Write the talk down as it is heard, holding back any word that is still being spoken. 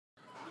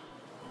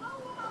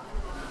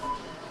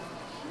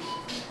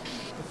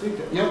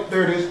Yep,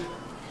 there it is.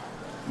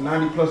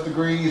 90 plus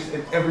degrees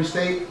in every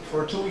state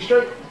for 2 weeks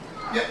straight.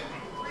 Yep.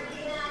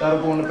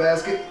 That'll go in the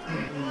basket.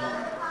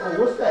 Oh,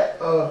 what's that?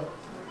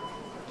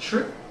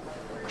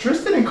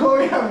 Tristan and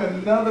Khloe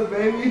having another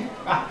baby?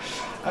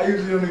 I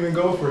usually don't even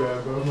go for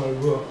that, but I'm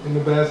like, well, in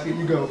the basket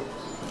you go.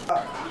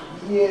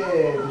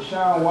 Yeah,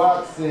 Deshaun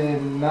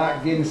Watson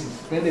not getting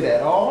suspended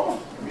at all?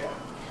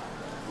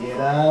 Yeah,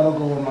 that'll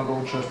go in my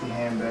gold trusty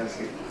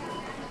handbasket.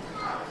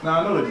 Now,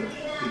 I know that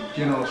the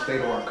general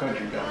state of our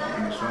country got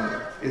in this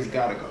one. It's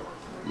gotta go.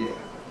 Yeah,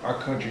 our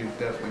country is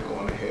definitely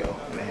going to hell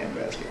in the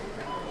handbasket.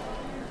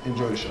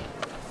 Enjoy the show.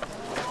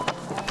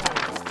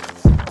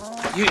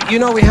 You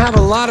know, we have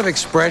a lot of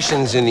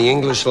expressions in the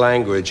English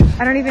language.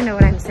 I don't even know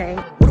what I'm saying.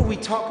 What are we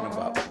talking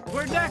about?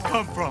 Where'd that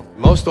come from?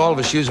 Most all of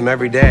us use them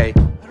every day.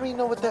 I don't even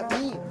know what that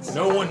means.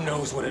 No one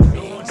knows what it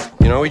means.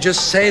 You know, we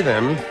just say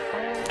them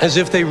as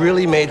if they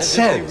really made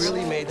sense.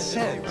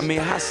 I mean,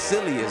 how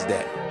silly is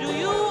that? Do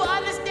you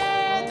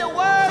understand the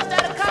words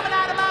that are coming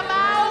out of my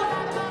mouth?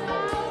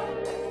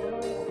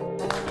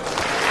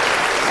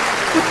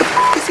 What the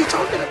f*** is he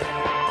talking about?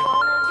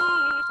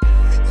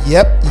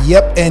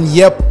 Yep, and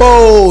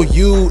yepo.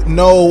 You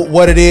know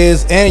what it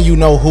is, and you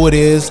know who it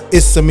is.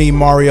 It's me,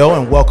 Mario,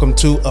 and welcome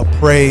to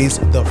Appraise,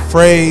 the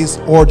phrase,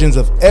 origins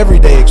of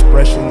everyday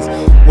expressions,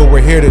 where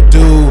we're here to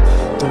do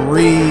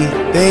 3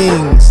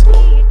 things.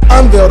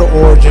 Unveil the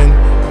origin,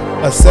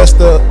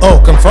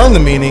 confirm the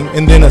meaning,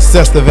 and then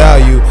assess the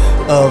value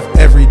of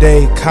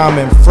everyday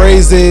common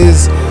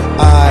phrases.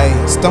 I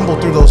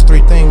stumbled through those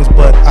 3 things,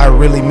 but I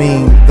really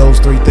mean those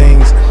 3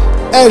 things.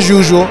 As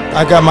usual,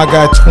 I got my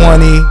guy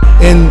 20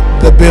 in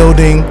the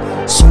building,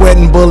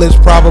 sweating bullets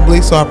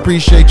probably, so I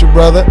appreciate you,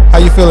 brother. How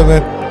you feeling,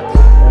 man?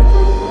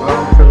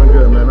 I'm feeling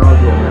good, man. All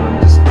good, man.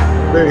 I'm just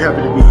very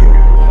happy to be here.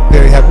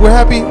 Very happy.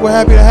 We're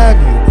happy to have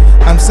you.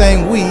 I'm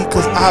saying we,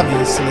 because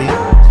obviously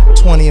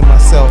 20 and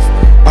myself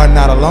are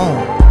not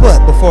alone.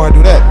 But before I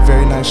do that,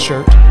 very nice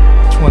shirt,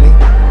 20.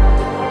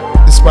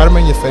 Is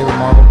Spider-Man your favorite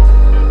Marvel?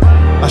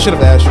 I should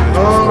have asked you this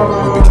before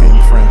we became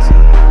friends.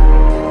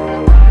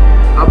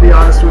 I'll be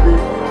honest with you.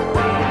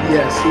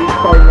 Yes, he's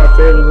probably my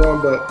favorite one,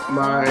 but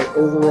my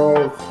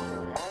overall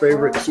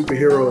favorite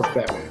superhero is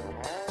Batman.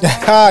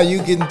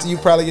 you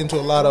probably get into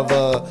a lot of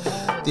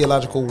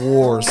theological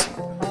wars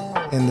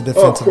in the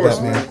defense of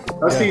Batman. Man.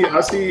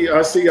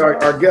 I see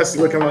our guests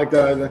looking like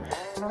that.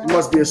 You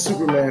must be a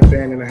Superman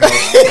fan in the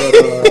house.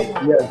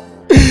 But,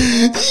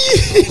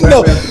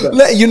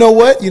 yeah. You know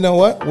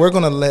what? We're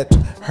gonna let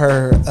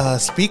her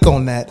speak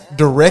on that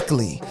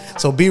directly.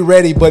 So be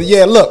ready. But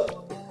yeah, look.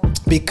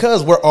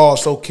 Because we're all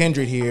so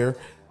kindred here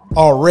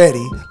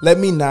already, let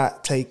me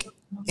not take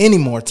any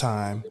more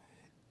time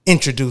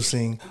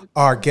introducing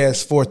our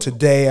guest for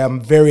today. I'm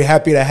very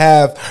happy to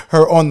have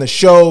her on the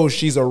show.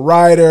 She's a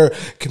writer,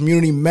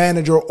 community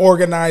manager,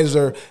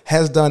 organizer,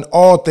 has done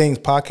all things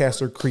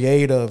podcaster,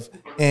 creative,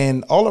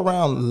 and all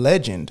around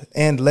legend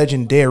and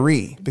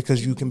legendary,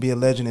 because you can be a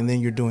legend and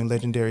then you're doing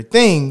legendary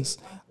things.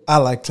 I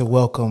like to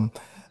welcome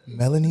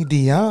Melanie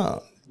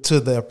Dione to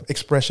the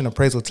Expression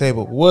Appraisal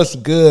table. What's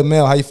good,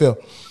 Mel? How you feel?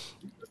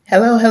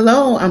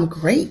 Hello. I'm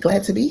great.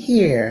 Glad to be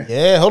here.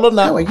 Yeah, hold on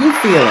now. How are you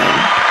feeling?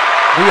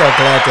 We are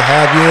glad to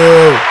have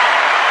you.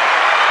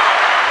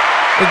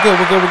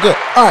 We're good.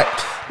 All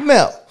right,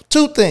 Mel,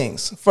 2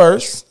 things.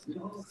 First,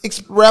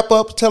 wrap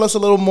up. Tell us a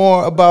little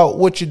more about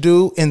what you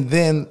do, and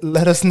then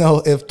let us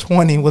know if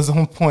 20 was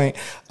on point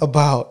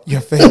about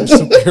your favorite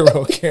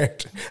superhero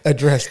character.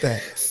 Address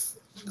that.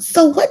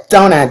 So what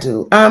don't I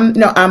do?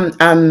 No,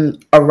 I'm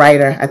a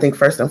writer. I think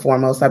first and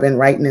foremost, I've been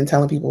writing and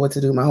telling people what to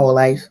do my whole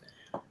life.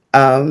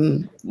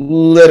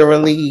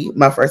 Literally,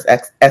 my first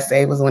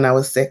essay was when I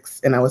was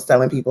 6, and I was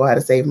telling people how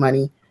to save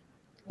money,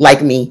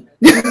 like me,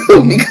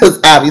 because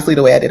obviously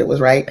the way I did it was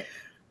right.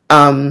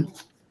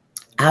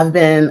 I've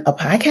been a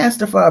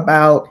podcaster for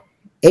about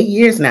 8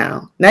 years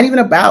now. Not even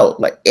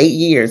about, like 8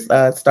 years,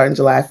 starting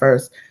July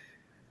 1st.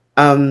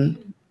 And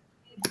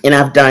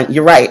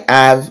you're right,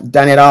 I've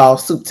done it all,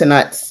 soup to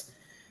nuts.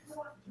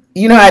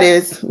 You know how it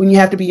is when you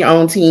have to be your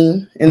own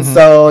team. And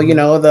so, you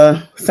know,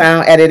 the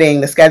sound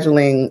editing, the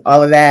scheduling,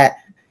 all of that.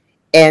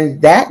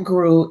 And that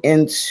grew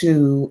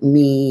into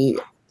me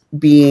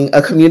being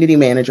a community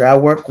manager. I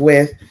work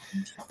with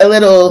a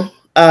little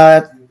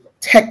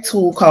tech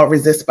tool called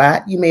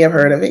ResistBot. You may have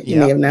heard of it. You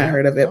may have not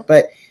heard of it.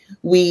 But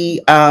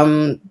we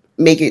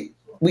automate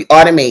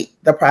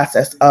the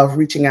process of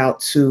reaching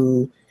out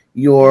to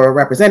your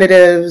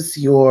representatives,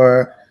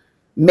 your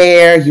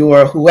mayor,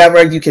 your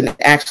whoever. You can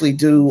actually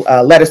do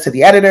letters to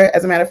the editor.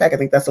 As a matter of fact, I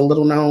think that's a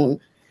little known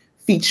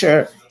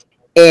feature,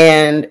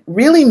 and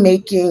really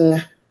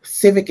making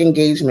civic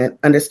engagement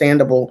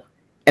understandable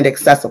and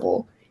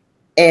accessible.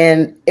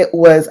 And it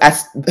was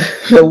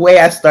the way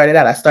I started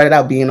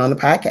out being on the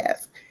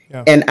podcast,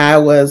 and I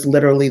was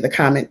literally the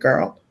comment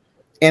girl.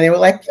 And they were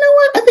like, you know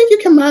what? I think you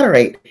can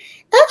moderate.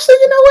 Actually,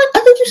 you know what?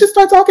 I think you should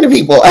start talking to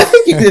people. I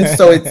think you can.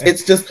 So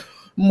it's just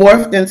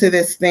morphed into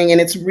this thing, and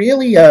it's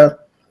really an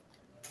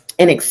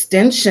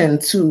extension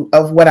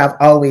of what I've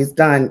always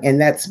done,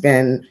 and that's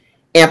been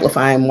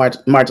amplifying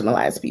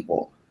marginalized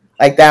people.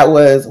 Like that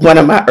was one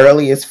of my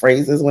earliest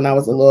phrases when I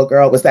was a little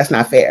girl was that's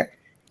not fair.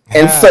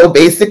 And so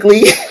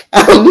basically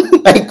I'm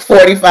like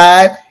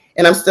 45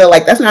 and I'm still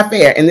like, that's not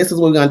fair. And this is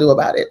what we're going to do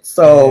about it.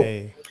 So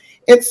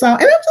it's,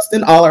 and I'm just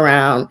an all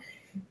around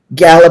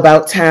gal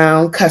about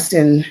town,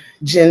 cussing,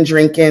 gin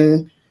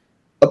drinking,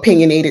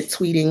 opinionated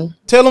tweeting.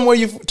 Tell them where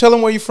you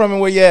from and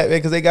where you at,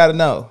 because they got to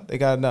know. They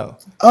got to know.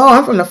 Oh,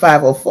 I'm from the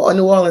 504,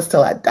 New Orleans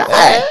till I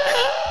die.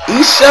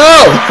 East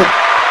Show.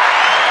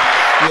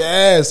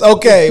 Yes.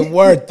 Okay.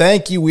 Word.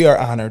 Thank you. We are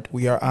honored.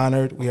 We are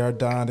honored. We are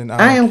done and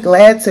honored. I am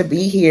glad to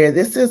be here.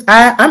 This is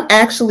I'm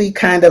actually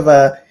kind of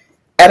a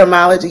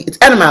etymology. It's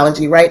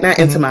etymology, right? Not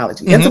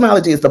entomology.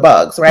 Entomology is the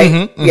bugs,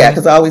 right? Yeah,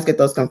 because I always get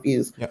those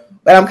confused. Yep.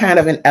 But I'm kind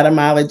of an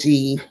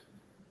etymology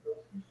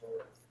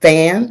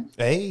fan.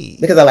 Hey.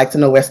 Because I like to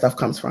know where stuff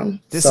comes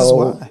from. This is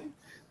why.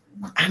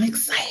 I'm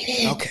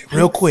excited. Okay,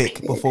 real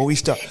quick before we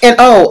start. And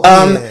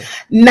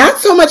not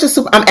so much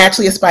I'm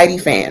actually a Spidey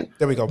fan.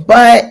 There we go.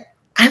 But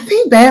I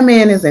think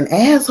Batman is an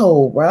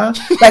asshole, bro.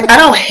 Like, I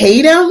don't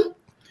hate him,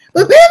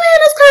 but Batman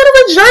is kind of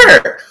a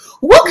jerk.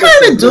 What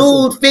kind of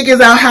dude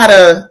figures out how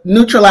to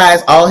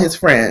neutralize all his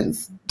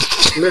friends?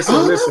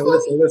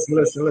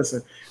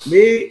 Listen.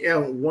 Me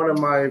and one of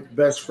my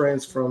best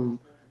friends from,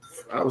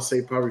 I would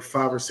say probably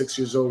 5 or 6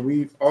 years old,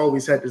 we've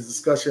always had this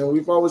discussion.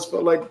 We've always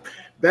felt like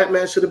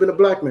Batman should have been a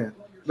black man.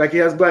 Like he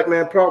has black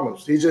man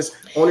problems. He just,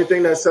 only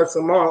thing that sets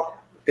him off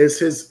is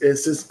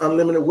his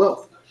unlimited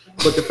wealth.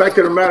 But the fact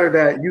of the matter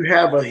that you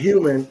have a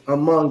human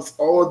amongst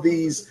all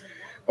these,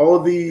 I don't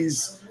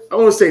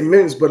want to say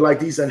minions, but like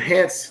these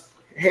enhanced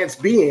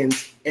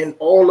beings, and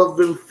all of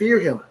them fear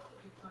him.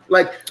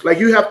 Like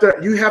you have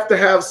to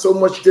have so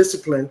much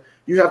discipline.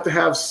 You have to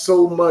have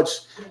so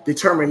much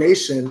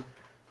determination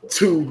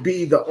to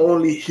be the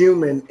only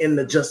human in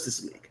the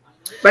Justice League.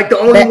 Like the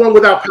only one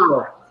without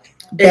power.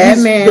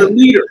 Batman, he's the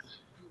leader.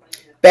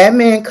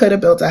 Batman could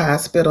have built a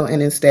hospital,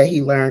 and instead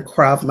he learned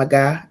Krav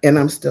Maga, and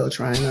I'm still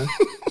trying to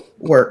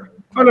work.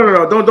 Oh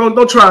no!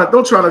 Don't try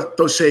to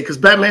throw shade, because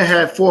Batman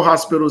had 4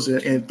 hospitals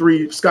and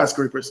 3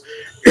 skyscrapers.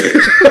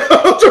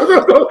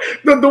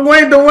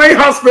 the Wayne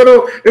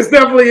Hospital is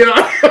definitely.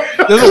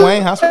 There's a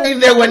Wayne Hospital.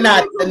 There were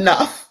not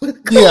enough. Yeah.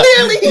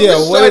 Clearly, he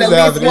What is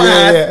happening?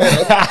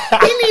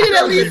 He needed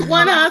at least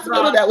one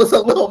hospital that was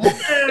a little more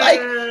like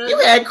you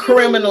had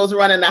criminals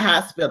running the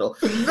hospital.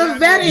 The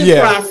vetting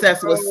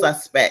process was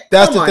suspect.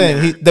 That's the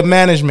thing. The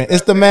management.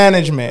 It's the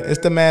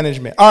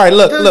management. All right,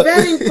 look. The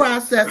vetting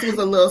process was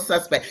a little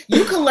suspect.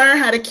 You can learn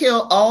how to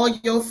kill all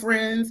your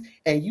friends,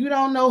 and you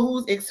don't know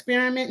who's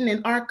experimenting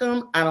in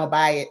Arkham. I don't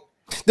buy it.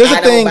 There's a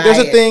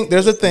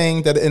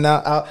thing that, and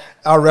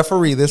I'll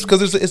referee this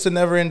because it's a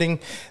never ending.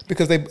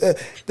 Because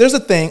there's a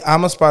thing.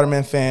 I'm a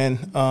Spider-Man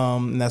fan,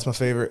 and that's my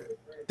favorite.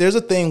 There's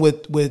a thing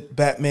with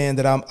Batman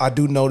that I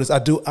do notice. I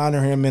do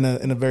honor him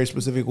in a very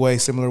specific way,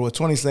 similar to what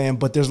Tony's saying.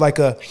 But there's like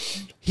the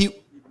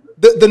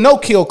no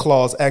kill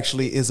clause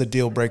actually is a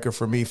deal breaker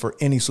for me for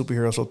any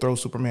superhero. So throw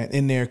Superman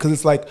in there because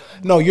it's like,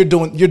 no, you're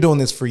doing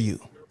this for you.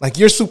 Like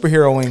you're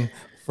superheroing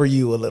for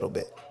you a little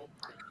bit.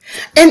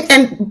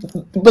 And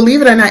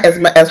believe it or not,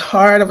 as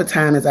hard of a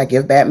time as I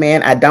give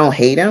Batman, I don't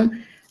hate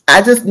him.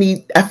 I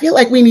feel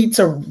like we need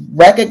to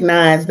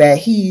recognize that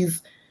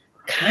he's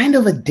kind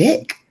of a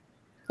dick.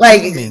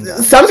 Like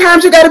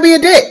sometimes you got to be a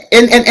dick,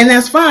 and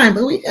that's fine.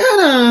 But we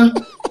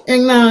gotta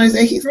acknowledge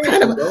that he's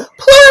kind of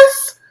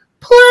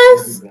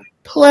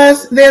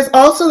plus. There's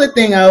also the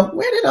thing of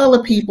where did all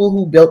the people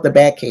who built the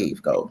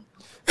Batcave go?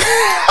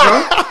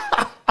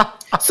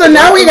 So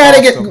now we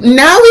gotta get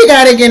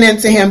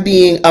into him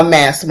being a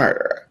mass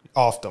murderer.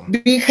 Often.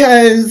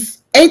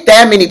 Because ain't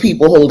that many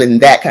people holding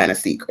that kind of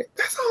secret.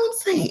 That's all I'm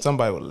saying.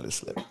 Somebody would have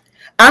slipped.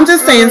 I'm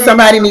just saying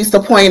somebody needs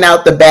to point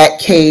out the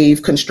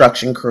Batcave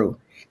construction crew,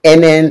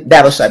 and then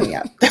that'll shut me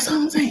up. That's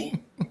all I'm saying.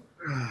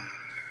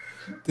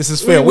 This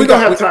is fair. We don't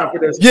have time for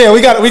this. Yeah, we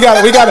got to get.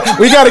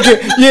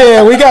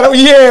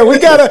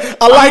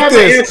 I like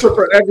this. Answer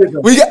for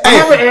everything.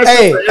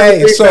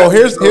 Hey. So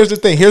here's the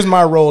thing. Here's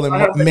my role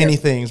in many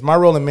things. My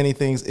role in many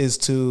things is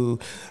to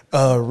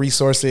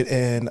resource it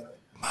and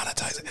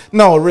monetize it.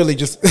 No, really,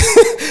 just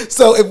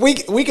so if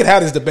we could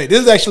have this debate.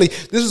 This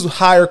is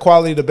higher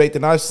quality debate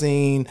than I've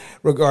seen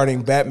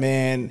regarding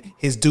Batman,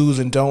 his do's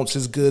and don'ts,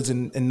 his goods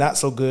and not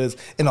so goods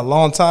in a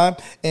long time.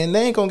 And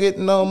they ain't gonna get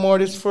no more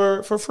of this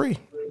for free.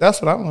 That's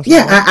what I want to say.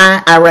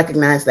 Yeah, I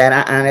recognize that.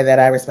 I honor that.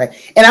 I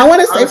respect. And I want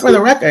to say for the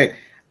record,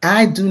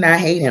 I do not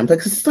hate him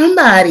because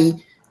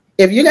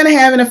if you're going to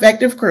have an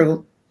effective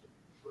crew,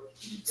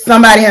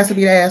 somebody has to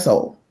be the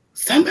asshole.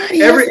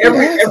 Every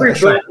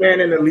black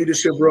man in a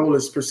leadership role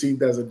is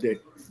perceived as a dick.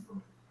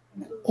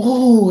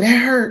 Oh, that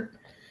hurt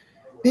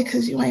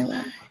because you ain't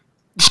lying.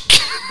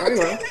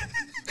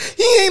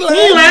 He ain't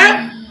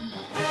lying.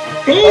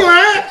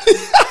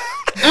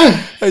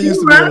 I used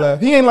to be alive.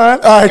 He ain't lying.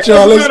 All right,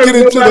 y'all. Let's get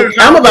into it.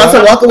 I'm about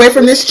to walk away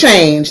from this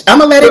change. I'm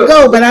gonna let it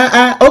go, but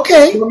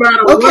okay. No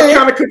matter what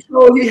kind of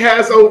control he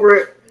has over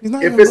it,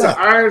 if it's an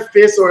iron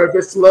fist or if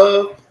it's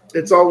love,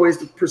 it's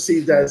always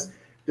perceived as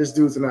this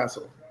dude's an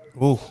asshole.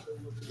 Ooh.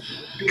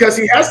 because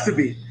he has to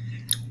be.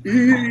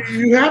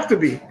 You have to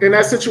be in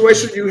that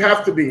situation. You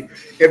have to be.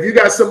 If you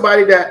got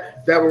somebody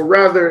that would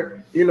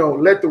rather,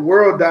 let the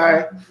world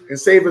die and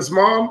save his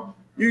mom,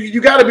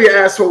 you got to be an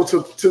asshole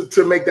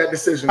to make that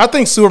decision. I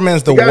think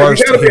Superman's the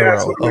worst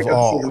hero of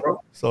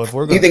all. So if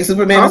we're gonna, you think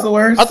Superman is the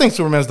worst? I think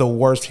Superman's the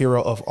worst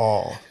hero of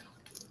all.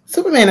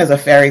 Superman is a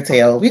fairy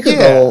tale. We could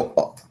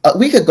go.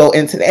 We could go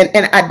into that,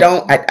 and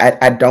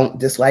I don't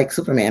dislike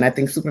Superman. I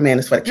think Superman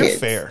is for the kids. You're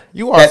fair.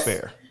 You are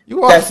fair.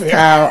 You are that's fair.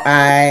 How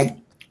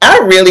I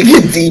really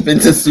get deep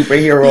into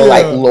superhero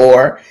like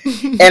lore,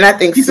 and I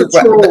think he's a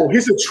troll.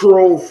 He's a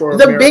troll for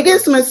the America.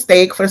 biggest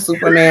mistake for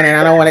Superman. And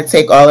I don't want to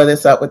take all of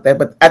this up with that,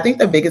 but I think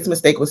the biggest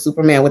mistake with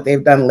Superman, what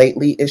they've done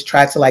lately, is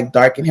try to like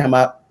darken him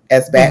up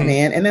as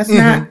Batman, and that's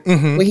not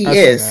what he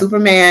is.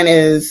 Superman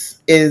is.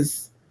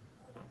 It's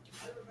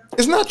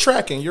not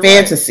tracking. You're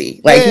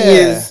fantasy. Right. Like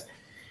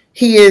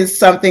he is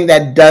something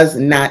that does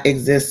not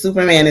exist.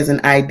 Superman is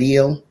an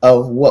ideal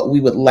of what we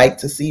would like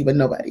to see, but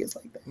nobody is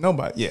like that.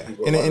 Nobody, yeah.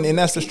 And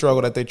that's the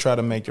struggle that they try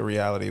to make a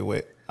reality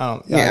with. I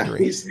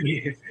agree.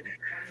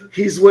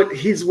 He's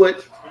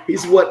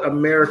what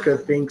America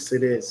thinks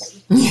it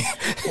is.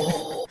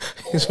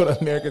 He's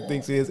what America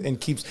thinks it is,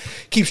 and keeps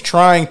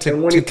trying to,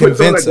 and when to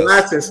convince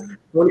us.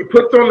 When he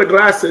puts on the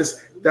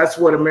glasses, that's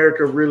what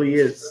America really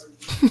is.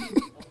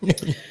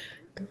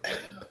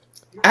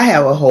 I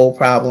have a whole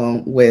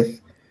problem with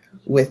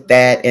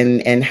that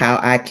and how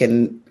I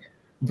can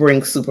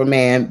bring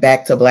Superman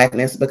back to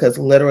blackness, because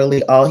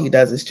literally all he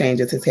does is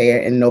changes his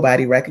hair and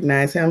nobody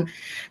recognizes him.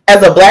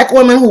 As a black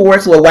woman who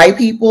works with white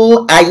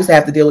people, I used to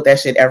have to deal with that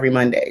shit every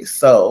Monday.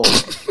 So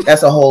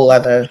that's a whole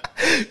other.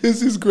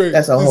 This is great.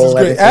 That's a whole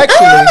other.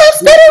 Actually,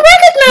 they don't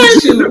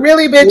recognize you.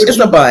 Really, bitch, it's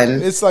a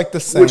bun. It's like the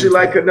same. Would you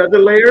like another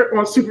layer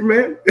on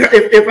Superman,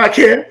 if I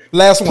can?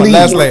 Last one, please.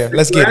 Last layer.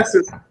 Let's get it.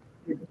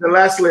 The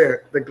last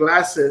layer, the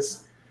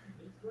glasses,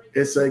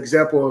 is an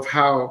example of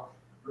how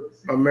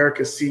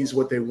America sees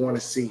what they want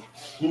to see.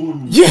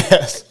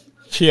 Yes.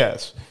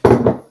 Because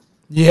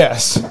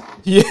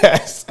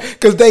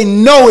they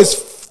know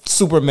it's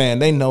Superman.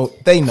 They know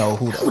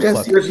who the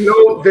fuck.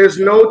 There's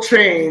no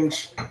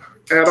change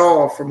at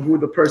all from who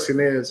the person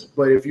is.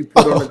 But if you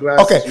put on the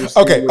glasses,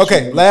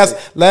 okay.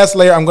 Last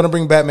layer. I'm gonna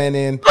bring Batman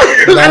in.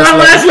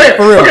 Last layer.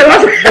 For real.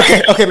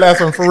 Okay. Last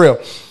one for real.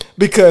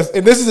 Because,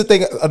 and this is the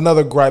thing,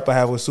 another gripe I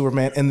have with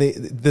Superman and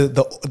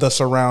the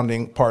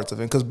surrounding parts of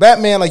it. Because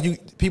Batman,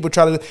 like people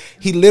try to,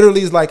 he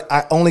literally is like,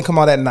 I only come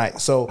out at night.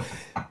 So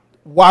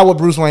why would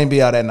Bruce Wayne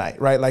be out at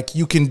night, right? Like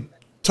you can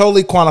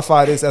totally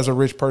quantify this as a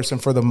rich person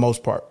for the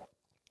most part.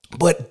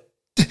 But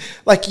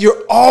like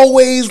you're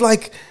always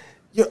like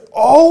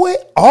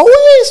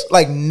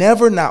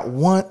never, not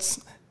once,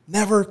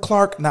 never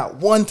Clark, not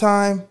one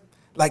time,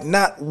 like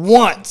not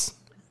once.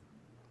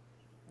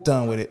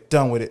 Done with it.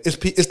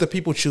 It's the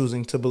people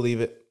choosing to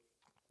believe it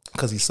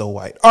because he's so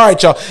white. All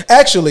right, y'all.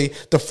 Actually,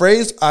 the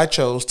phrase I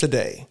chose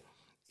today,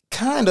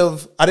 kind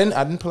of, I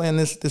didn't plan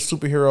this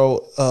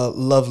superhero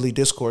lovely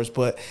discourse,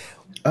 but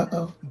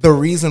the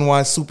reason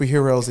why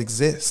superheroes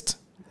exist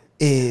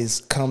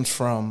comes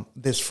from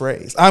this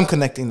phrase. I'm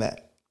connecting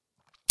that,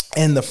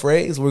 and the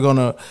phrase we're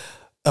gonna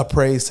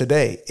appraise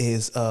today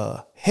is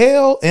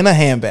hell in a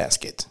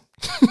handbasket.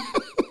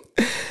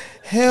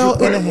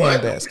 Hell in a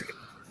handbasket.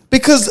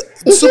 Because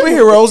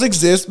superheroes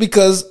exist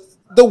because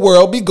the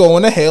world be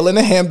going to hell in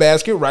a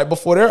handbasket right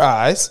before their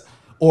eyes,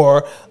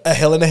 or a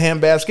hell in a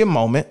handbasket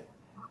moment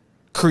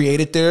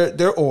created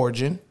their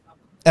origin,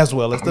 as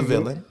well as the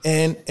villain,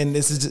 and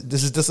this is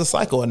just a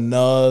cycle,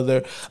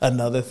 another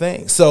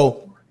thing.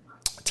 So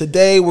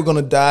today we're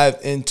gonna dive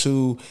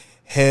into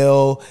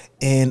hell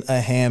in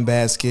a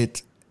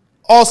handbasket,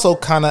 also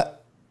kind of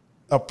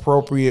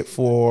appropriate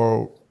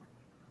for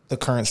the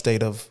current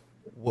state of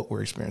what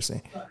we're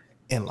experiencing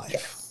in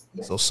life.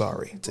 So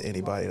sorry to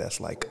anybody that's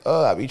like,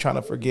 I be trying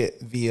to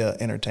forget via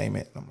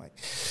entertainment. I'm like,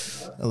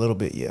 a little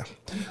bit, yeah.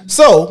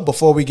 So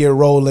before we get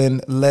rolling,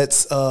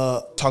 let's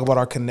talk about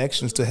our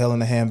connections to Hell in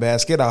the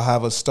Handbasket. I'll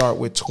have us start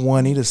with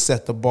 20 to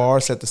set the bar,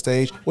 set the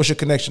stage. What's your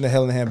connection to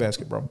Hell in the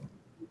Handbasket, bro?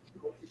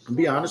 To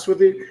be honest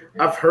with you,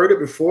 I've heard it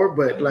before,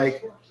 but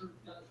like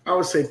I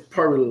would say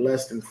probably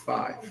less than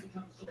 5.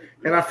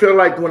 And I feel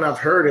like when I've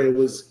heard it, it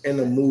was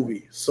in a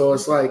movie. So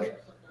it's like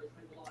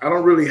I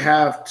don't really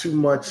have too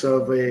much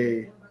of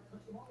a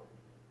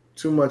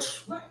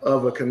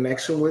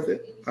connection with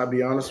it. I'll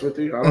be honest with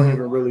you. I don't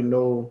even really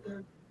know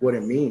what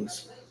it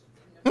means.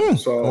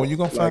 So well, you're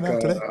gonna find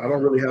out today. I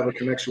don't really have a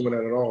connection with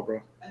that at all,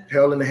 bro.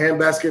 Hell in the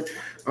Handbasket.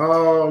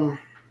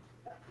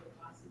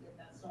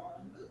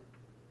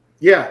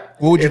 Yeah.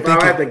 What would you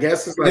think? I had to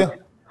guess, it's like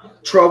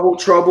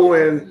trouble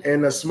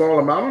in a small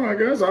amount, I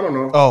guess. I don't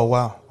know. Oh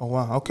wow.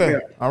 Okay. Yeah.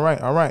 All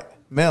right.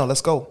 Mel,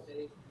 let's go.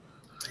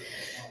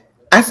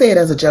 I say it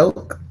as a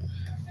joke.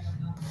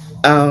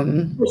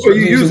 So you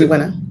use it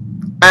when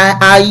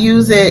I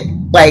use it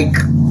like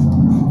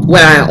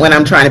when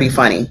I'm trying to be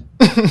funny.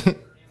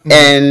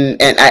 and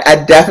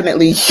I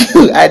definitely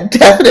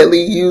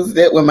used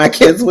it when my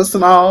kids were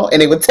small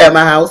and they would tear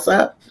my house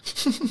up.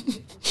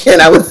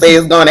 And I would say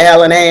it's going to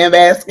hell in a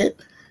handbasket.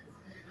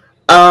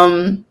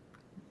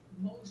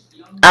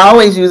 I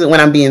always use it when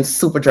I'm being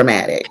super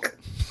dramatic.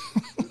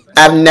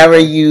 I've never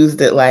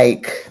used it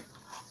like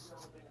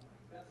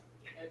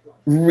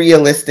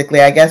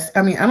realistically, I guess.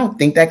 I mean, I don't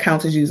think that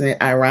counts as using it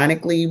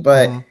ironically,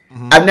 but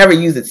I've never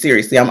used it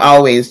seriously. I'm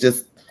always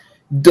just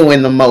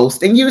doing the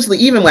most. And usually,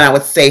 even when I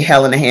would say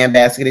hell in a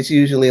handbasket, it's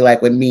usually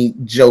like with me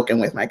joking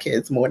with my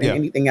kids more than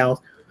anything else.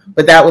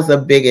 But that was the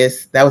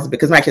biggest, that was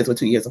because my kids were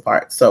 2 years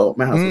apart. So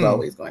my house was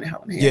always going to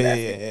hell in a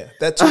handbasket. Yeah.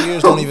 That 2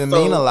 years don't even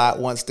mean a lot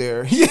once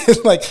they're,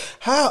 it's like,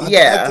 how?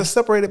 Yeah. They're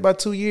separated by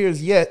 2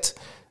 years, yet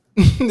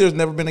there's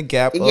never been a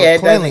gap of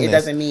it cleanliness.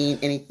 doesn't mean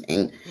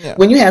anything. Yeah.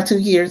 When you have 2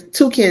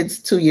 kids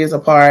 2 years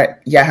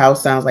apart, your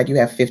house sounds like you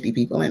have 50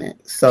 people in it.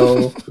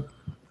 So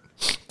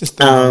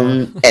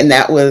and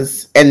that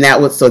was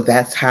so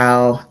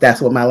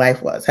that's what my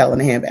life was, hell in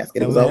a handbasket.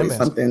 It was always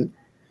something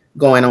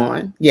going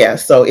on. Yeah.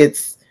 So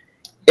it's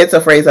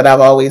a phrase that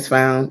I've always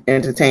found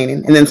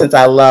entertaining. And then since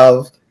I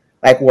love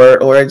like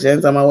word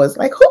origins, I'm always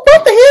like, who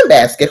brought the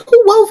handbasket?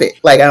 Who wove it?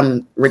 Like,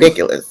 I'm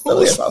ridiculous. So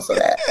there's also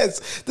that.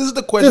 Yes. This is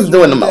the question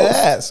doing the most.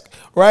 Ask,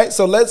 right?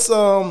 So let's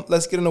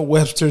get into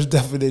Webster's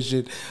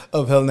definition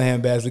of hell in a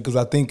handbasket, because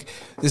I think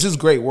this is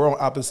great. We're on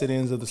opposite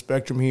ends of the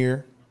spectrum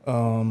here.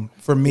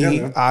 For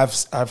me,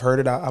 I've heard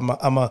it. I'm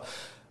a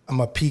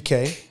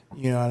PK.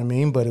 You know what I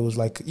mean? But it was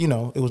like,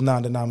 it was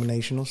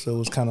non-denominational, so it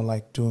was kind of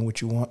like doing what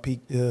you want,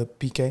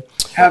 PK.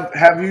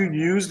 Have you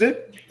used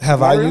it?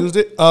 Have I used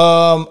it?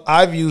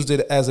 I've used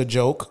it as a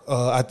joke.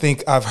 I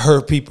think I've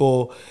heard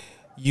people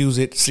use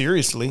it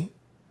seriously.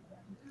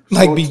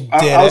 Like, be dead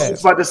I was ass.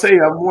 just about to say,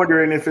 I'm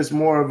wondering if it's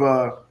more of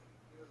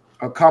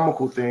a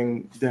comical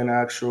thing than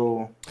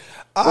actual.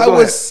 I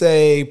would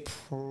say,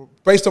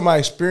 based on my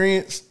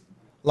experience,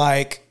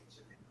 like,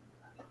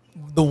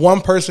 the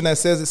one person that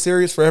says it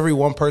serious, for every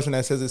one person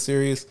that says it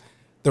serious,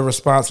 the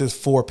response is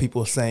 4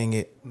 people saying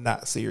it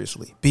not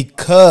seriously,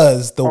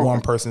 because the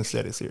one person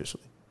said it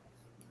seriously.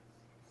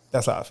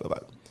 That's how I feel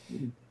about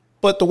it.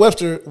 But the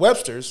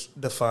Webster's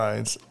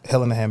defines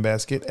hell in a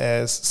handbasket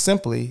as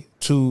simply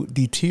to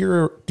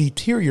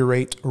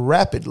deteriorate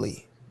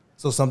rapidly.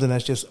 So something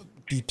that's just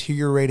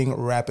deteriorating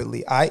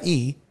rapidly,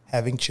 i.e.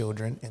 having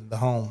children in the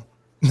home.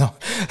 No.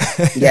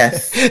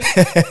 Yes.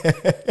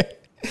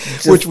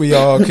 Which we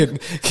all can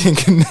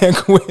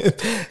connect with.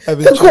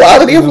 The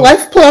quality of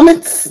life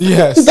plummets.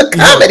 Yes. The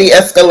comedy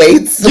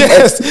escalates.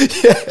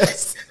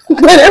 Yes.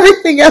 But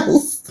everything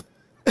else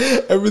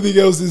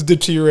is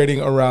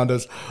deteriorating around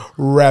us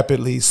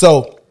rapidly.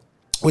 So,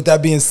 with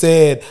that being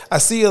said, I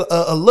see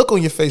a look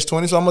on your face,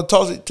 20. So I'm gonna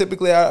toss it.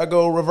 Typically, I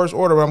go reverse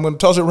order. But I'm gonna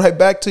toss it right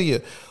back to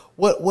you.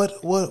 Where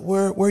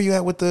are you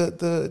at with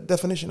the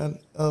definition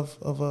of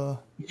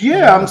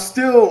Yeah, I'm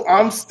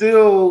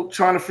still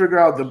trying to figure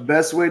out the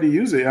best way to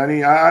use it. I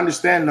mean, I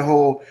understand,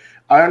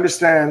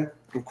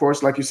 of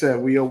course, like you said,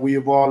 we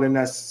have all in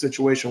that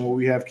situation where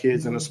we have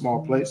kids in a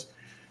small place.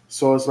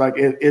 So it's like,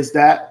 is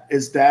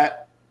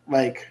that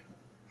like,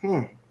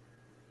 I'm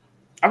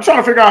trying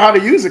to figure out how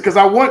to use it, because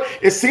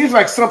it seems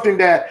like something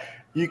that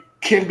you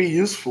can be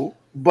useful,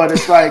 but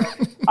it's like,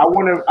 I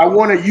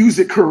want to use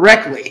it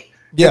correctly.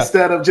 Yeah.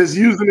 Instead of just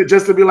using it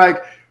just to be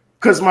like,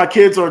 because my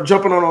kids are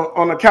jumping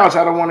on the couch,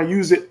 I don't want to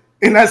use it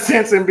in that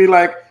sense and be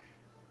like,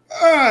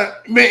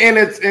 and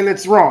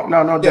it's wrong.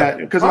 No, Dad,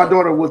 because my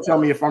daughter will tell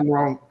me if I'm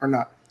wrong or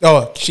not.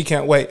 Oh, she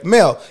can't wait.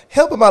 Mel,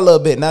 help him out a little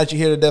bit. Now that you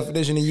hear the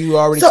definition and you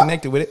already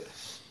connected with it.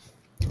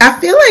 I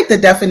feel like the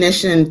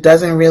definition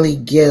doesn't really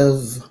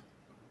give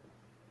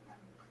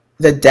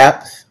the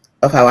depth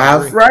of how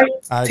I've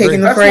taken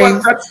the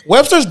phrase.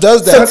 Webster's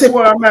does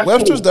that.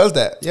 Webster's does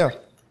that. Yeah.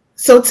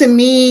 So to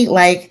me,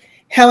 like,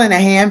 hell in a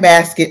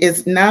handbasket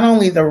is not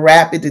only the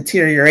rapid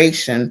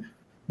deterioration,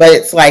 but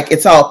it's like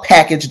it's all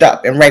packaged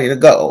up and ready to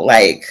go.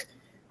 Like,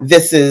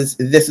 this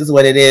is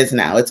what it is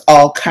now. It's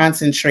all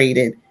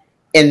concentrated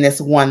in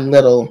this one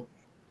little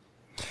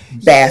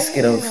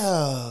basket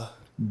of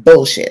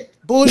bullshit.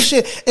 And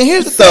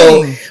here's the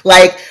thing. So,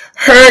 like,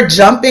 her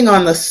jumping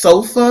on the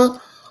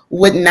sofa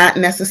would not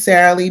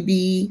necessarily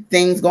be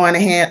things going to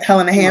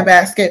hell in a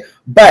handbasket.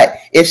 But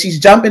if she's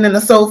jumping in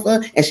the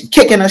sofa and she's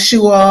kicking her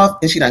shoe off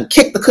and she done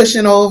kicked the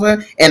cushion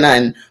over and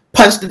done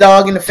punched the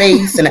dog in the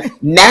face, and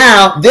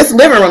now this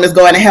living room is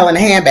going to hell in a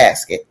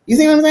handbasket. You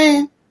see what I'm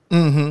saying?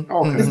 Mm-hmm.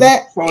 Okay. Does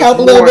that help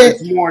a little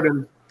bit? It's more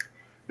than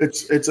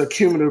it's a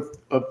cumulative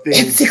of things.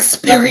 It's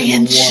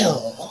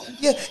experiential.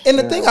 Yeah, and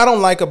the thing I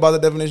don't like about the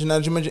definition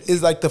that you mentioned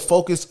is like the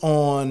focus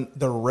on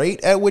the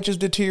rate at which it's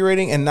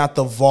deteriorating and not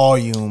the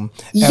volume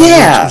at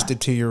which it's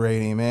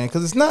deteriorating, man.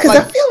 Because it's not like,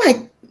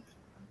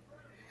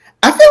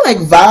 I feel like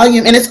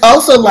volume, and it's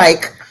also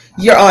like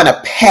you're on a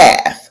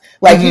path,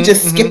 like you're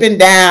just skipping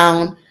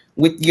down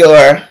with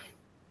your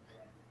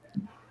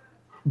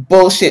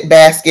bullshit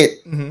basket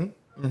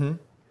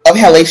of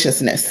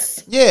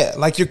hellaciousness. Yeah,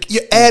 like you're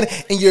adding,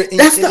 and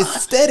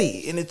it's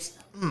steady, and it's.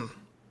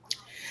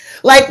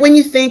 Like when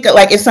you think,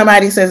 like if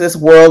somebody says this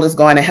world is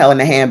going to hell in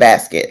a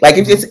handbasket, like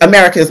if it's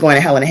America is going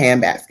to hell in a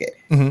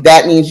handbasket,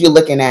 that means you're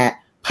looking at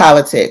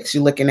politics,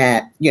 you're looking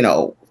at,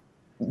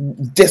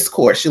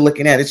 discourse you're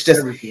looking at. It's just,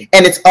 Everything.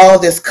 and it's all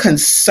this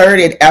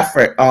concerted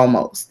effort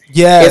almost.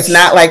 Yes. It's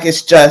not like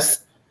it's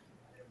just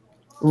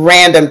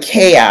random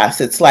chaos.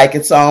 It's like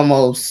it's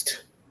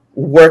almost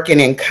working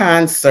in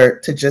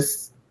concert to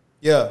just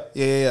Yeah.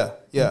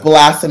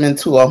 blossom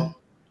into a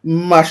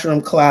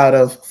mushroom cloud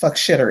of fuck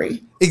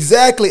shittery.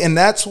 Exactly. And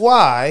that's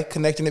why,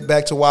 connecting it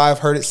back to why I've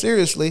heard it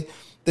seriously,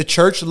 the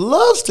church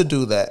loves to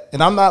do that.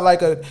 And I'm not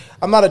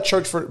a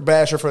church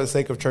basher for the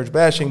sake of church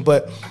bashing,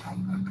 but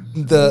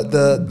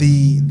the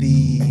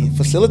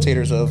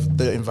facilitators of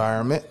the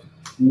environment,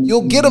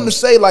 you'll get them to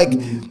say like,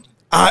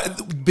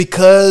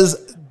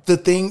 because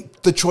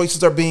the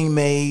choices are being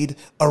made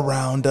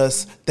around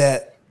us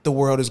that the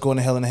world is going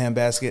to hell in a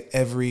handbasket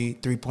every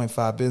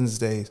 3.5 business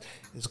days.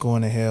 It's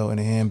going to hell in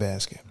a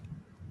handbasket.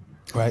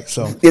 Right,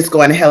 so it's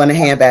going to hell in a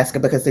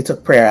handbasket because they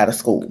took prayer out of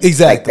school.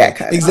 Exactly, like that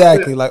kind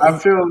exactly. I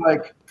feel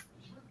like,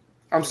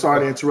 I'm sorry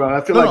to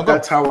interrupt. I feel like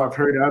that's how I've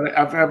heard it.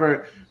 I've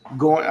never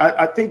going.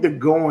 I think the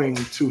going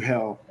to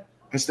hell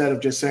instead of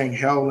just saying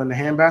hell in the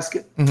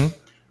handbasket. Mm-hmm.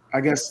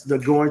 I guess the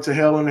going to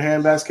hell in the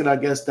handbasket. I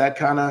guess that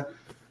kind of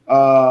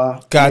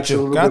Gotcha.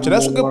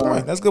 That's a good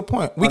point. That's a good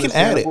point. We can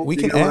add it. We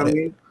can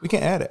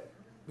add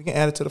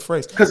it to the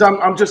phrase. Because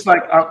I'm just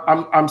like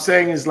I'm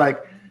saying is like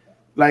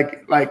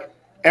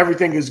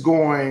everything is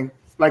going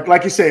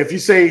like you say. If you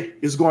say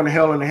it's going to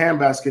hell in a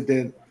handbasket,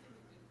 then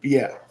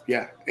yeah,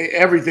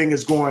 everything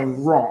is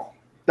going wrong.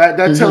 That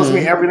tells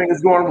me everything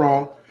is going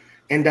wrong,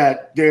 and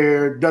that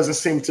there doesn't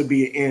seem to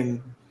be an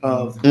end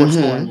of what's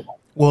going wrong.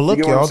 Well, look,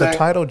 y'all, the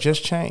title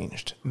just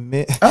changed. In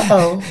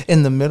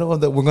the middle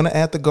of we're going to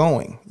add the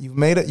going. You've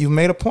made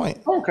a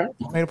point. Okay.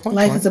 You've made a point.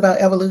 Life is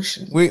about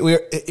evolution.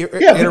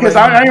 Because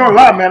I ain't gonna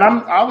lie, man.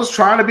 I was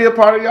trying to be a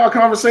part of y'all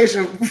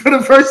conversation for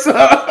the first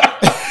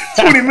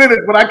 20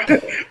 minutes, but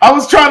I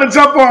was trying to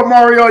jump on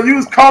Mario. You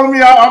was calling me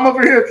out. I'm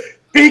over here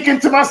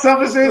speaking to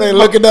myself and saying,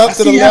 looking up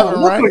to the left,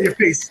 right? On your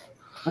face.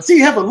 I see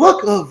you have a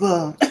look of.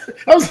 I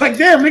was like,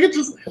 damn, nigga,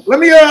 just let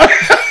me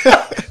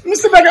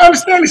see if I can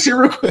understand this shit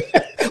real quick.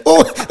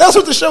 Well, that's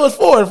what the show is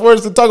for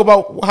us to talk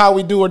about how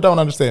we do or don't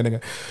understand,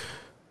 nigga.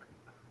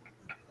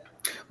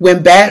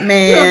 When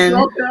Batman's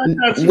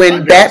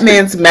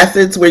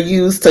methods were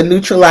used to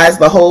neutralize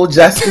the whole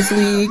Justice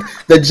League,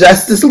 the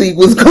Justice League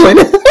was going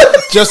to...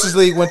 Justice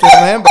League went to the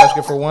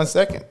handbasket for 1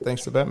 second,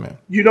 thanks to Batman.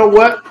 You know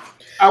what?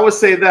 I would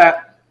say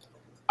that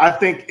I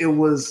think it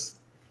was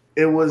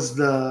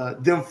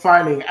them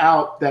finding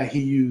out that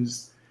he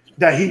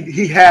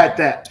had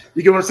that.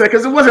 You get what I'm saying?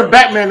 Because it wasn't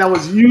Batman that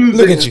was using.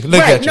 Look at you.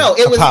 No,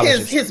 it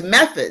was his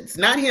methods,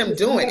 not him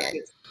doing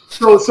it.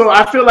 So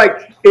I feel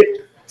like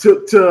it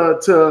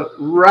to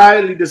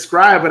rightly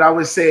describe it, I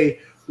would say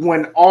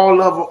when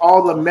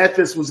all the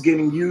methods was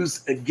getting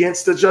used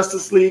against the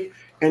Justice League,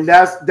 and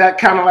that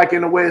kind of like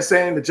in a way of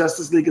saying the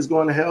Justice League is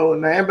going to hell in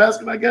the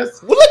handbasket, I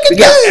guess. Well, look at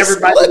this.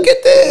 Look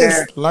at this.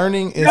 There.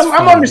 Learning is fun.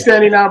 I'm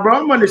understanding now, bro.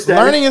 I'm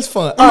understanding. Learning is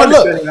fun. All right,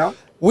 look. Now.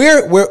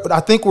 I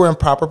think we're in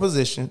proper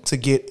position to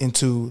get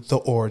into the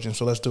origin.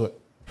 So let's do it.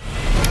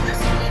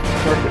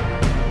 Perfect.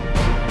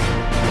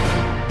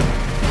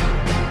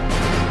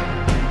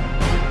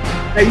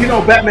 Hey, you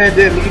know, Batman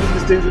did leave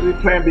this digital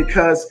plan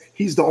because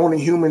he's the only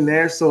human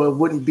there, so it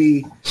wouldn't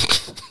be.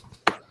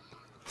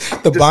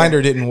 The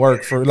binder didn't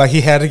work for, like,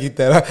 he had to get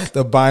that.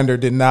 The binder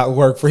did not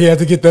work for. He had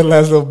to get that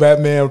last little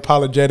Batman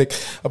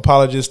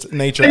apologist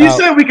nature. And you out.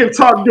 said we can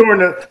talk during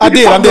the. I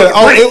did.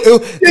 Oh,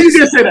 yeah, you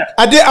did say that.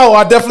 I did. Oh,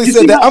 I definitely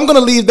said that. I'm going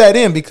to leave that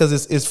in because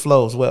it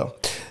flows well.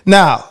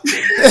 Now,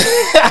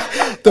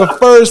 the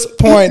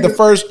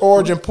first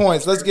origin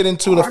points. Let's get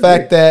into the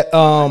fact that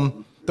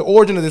the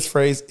origin of this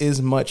phrase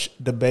is much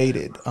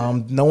debated.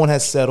 No one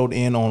has settled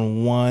in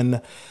on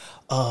one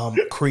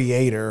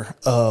creator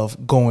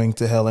of going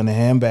to hell in a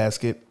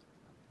handbasket.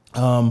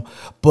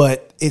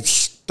 But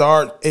it's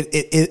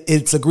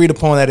agreed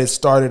upon that it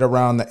started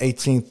around the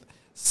 18th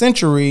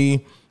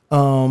century.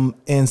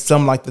 And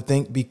some like to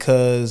think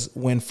because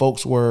when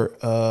folks were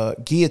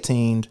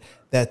guillotined,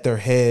 that their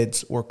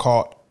heads were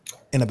caught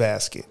in a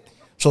basket.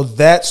 So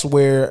that's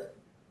where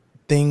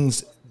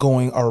things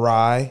going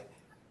awry,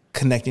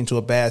 connecting to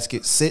a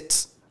basket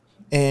sits.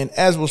 And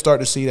as we'll start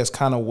to see, that's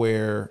kind of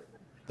where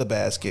the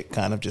basket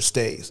kind of just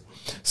stays.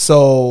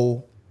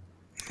 So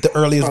the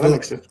earliest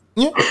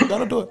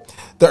that'll do it.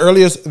 The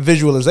earliest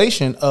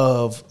visualization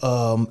of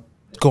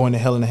going to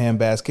hell in a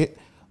handbasket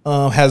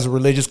has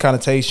religious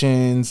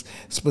connotations,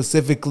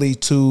 specifically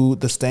to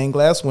the stained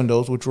glass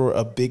windows, which were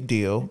a big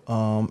deal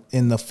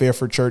in the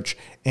Fairford Church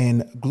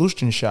in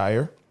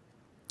Gloucestershire.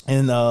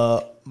 And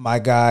my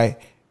guy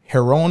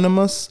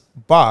Hieronymus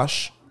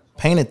Bosch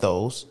painted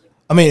those.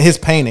 I mean, his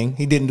painting,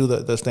 he didn't do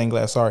the stained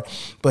glass, sorry,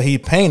 but he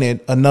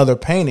painted another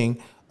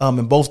painting.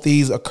 And both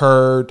these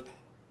occurred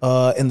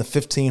in the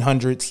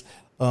 1500s,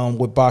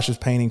 with Bosch's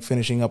painting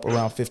finishing up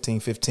around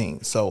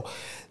 1515. So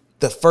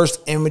the first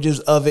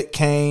images of it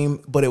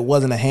came, but it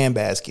wasn't a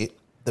handbasket.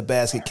 The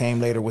basket came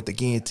later with the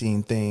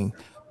guillotine thing.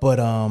 But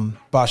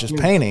Bosch's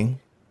painting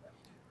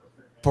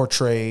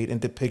portrayed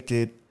and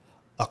depicted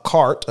a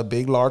cart, a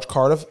big, large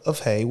cart of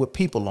hay with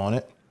people on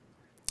it.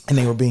 and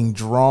they were being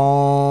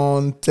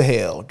drawn to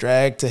hell,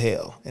 dragged to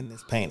hell in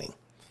this painting.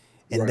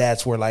 And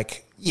that's where,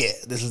 like, yeah,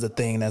 this is the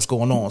thing that's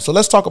going on. So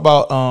let's talk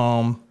about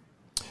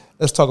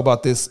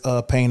this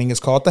painting. It's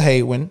called the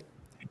Haywain,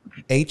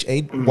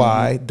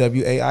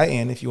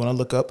 Haywain. If you want to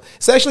look up,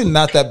 it's actually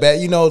not that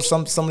bad. You know,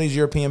 some of these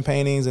European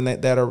paintings and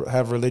that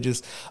have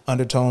religious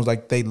undertones,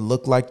 like they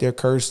look like they're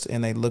cursed,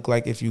 and they look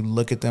like if you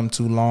look at them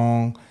too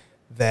long,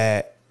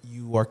 that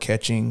you are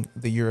catching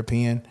the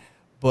European.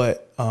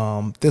 But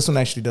this one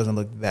actually doesn't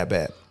look that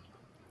bad.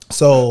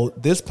 So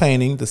this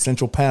painting, the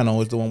central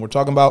panel, is the one we're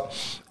talking about,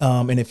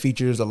 and it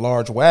features a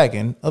large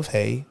wagon of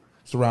hay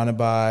surrounded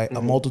by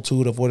a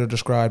multitude of what are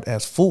described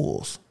as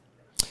fools,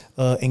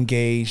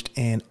 engaged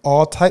in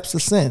all types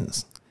of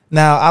sins.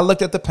 Now, I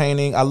looked at the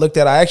painting. I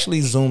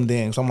actually zoomed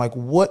in. So I'm like,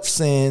 what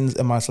sins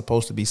am I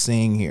supposed to be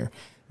seeing here?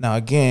 Now,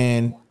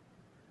 again,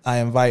 I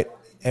invite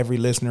every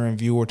listener and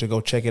viewer to go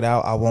check it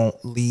out. I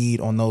won't lead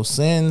on those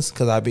sins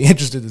because I'd be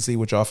interested to see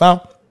what y'all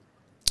found.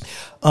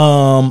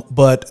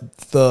 But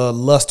the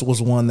lust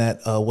was one that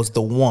was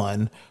the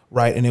one,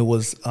 right? And it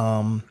was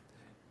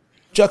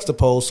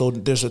juxtaposed. So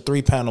there's a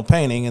 3-panel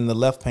painting, and the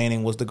left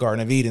painting was the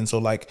Garden of Eden. So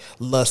like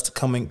lust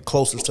coming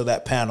closest to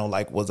that panel,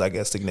 like was, I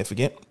guess,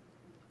 significant.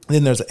 And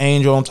then there's an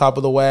angel on top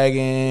of the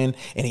wagon,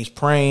 and he's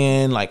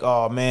praying like,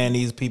 oh man,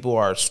 these people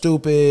are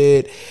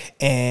stupid.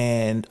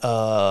 And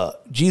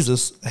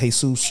Jesus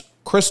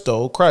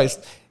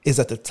Christ is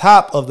at the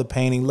top of the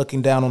painting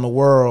looking down on the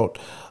world.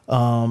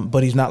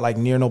 But he's not like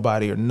near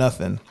nobody or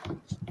nothing.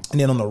 And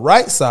then on the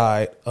right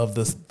side of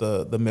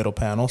the middle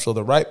panel, so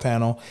the right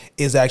panel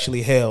is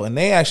actually hell. And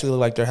they actually look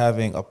like they're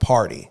having a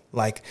party.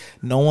 Like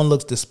no one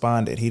looks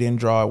despondent. He didn't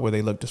draw it where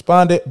they look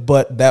despondent,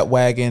 but that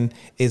wagon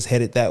is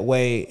headed that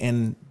way.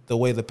 And the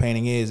way the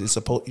painting is you're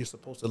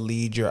supposed to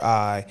lead your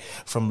eye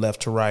from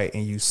left to right,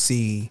 and you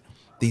see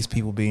these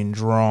people being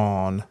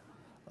drawn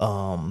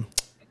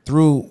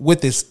through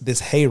with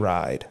this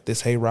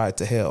hayride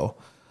to hell.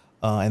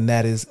 And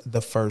that is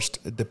the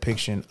first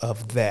depiction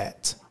of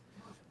that.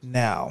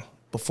 Now,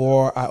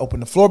 before I open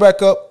the floor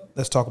back up,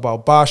 let's talk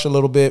about Bosch a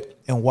little bit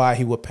and why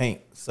he would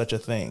paint such a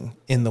thing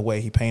in the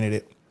way he painted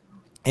it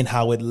and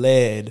how it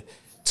led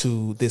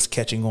to this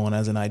catching on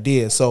as an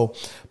idea. So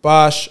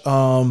Bosch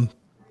lived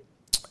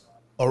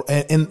in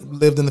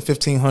the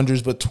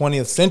 1500s, but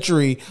 20th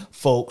century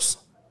folks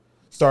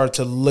started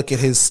to look at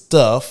his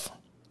stuff,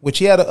 which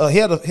he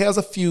has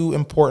a few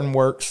important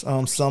works,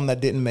 some that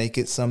didn't make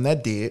it, some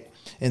that did.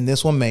 And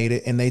this one made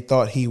it, and they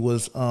thought he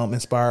was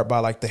inspired by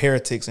like the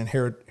heretics and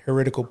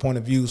heretical point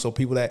of view. So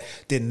people that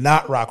did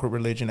not rock with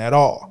religion at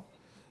all,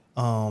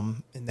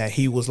 and that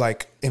he was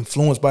like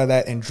influenced by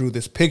that and drew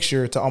this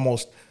picture to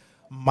almost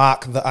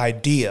mock the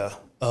idea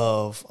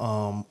of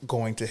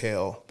going to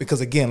hell.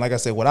 Because again, like I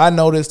said, what I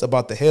noticed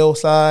about the hell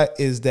side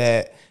is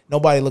that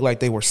nobody looked like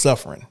they were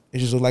suffering. It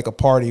just looked like a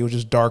party. It was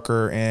just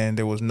darker, and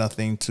there was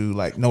nothing to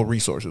like, no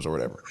resources or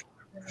whatever.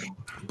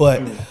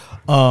 But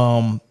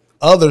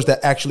others that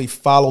actually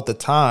followed the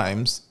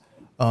times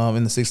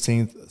in the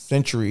 16th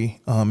century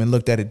and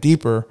looked at it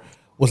deeper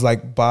was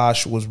like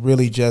Bosch was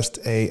really just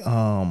a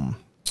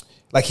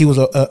like he was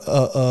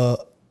a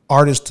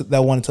artist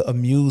that wanted to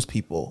amuse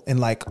people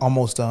and like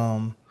almost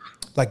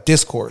like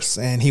discourse,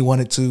 and he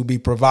wanted to be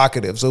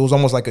provocative. So it was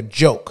almost like a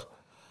joke.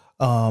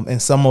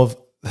 And some of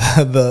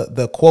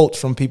the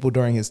quotes from people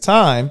during his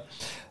time,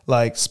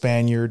 like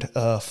Spaniard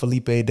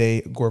Felipe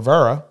de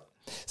Guevara,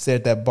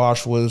 said that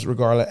Bosch was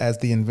regarded as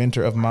the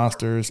inventor of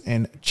monsters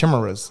and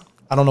chimeras.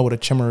 I don't know what a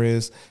chimera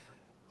is.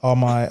 All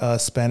my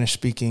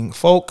Spanish-speaking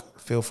folk,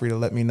 feel free to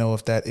let me know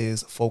if that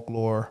is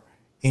folklore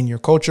in your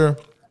culture.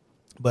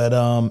 But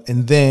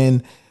and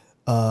then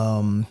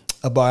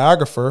a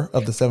biographer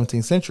of the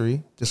 17th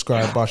century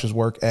described Bosch's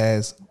work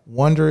as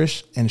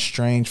wondrous and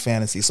strange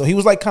fantasy. So he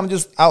was like kind of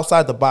just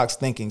outside the box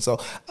thinking. So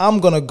I'm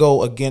going to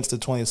go against the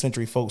 20th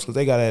century folks because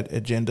they got an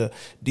agenda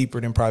deeper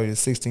than probably the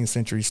 16th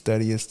century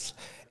studyists.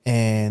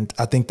 And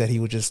I think that he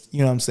was just, you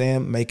know what I'm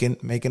saying,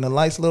 making a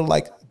nice little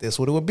like this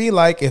what it would be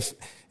like if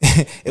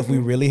if we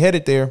really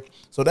headed there.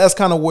 So that's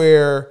kind of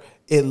where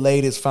it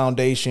laid its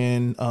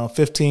foundation,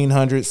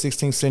 1500s,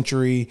 16th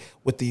century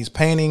with these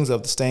paintings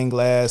of the stained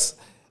glass.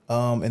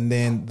 And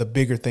then the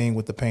bigger thing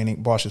with the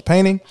painting, Bosch's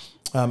painting,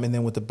 and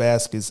then with the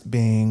baskets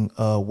being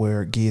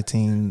where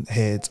guillotine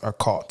heads are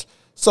caught.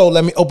 So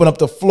let me open up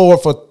the floor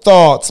for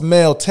thoughts.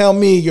 Mel, tell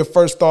me your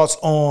first thoughts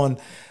on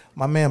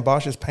my man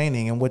Bosch's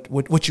painting and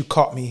what you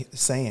caught me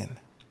saying.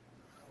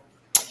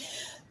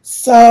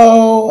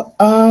 So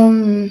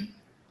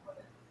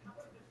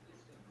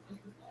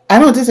I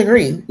don't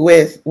disagree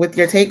with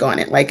your take on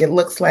it. Like, it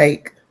looks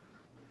like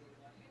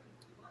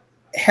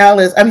hell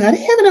is, I mean, are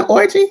they having an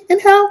orgy in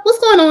hell? What's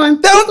going on?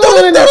 It's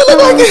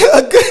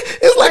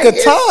like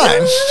a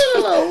time. It's a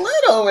little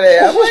lit over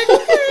there. I'm like,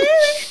 okay.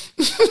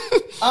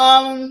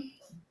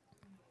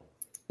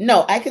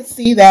 No, I could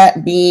see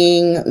that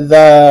being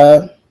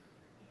the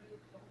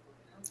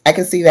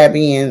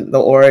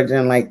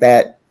origin, like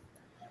that.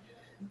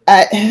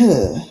 I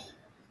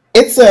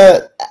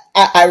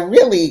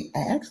I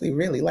actually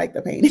really like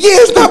the painting. Yeah,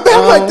 it's not bad.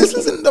 I'm like, this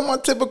isn't the more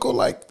typical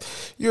like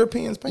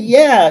Europeans painting.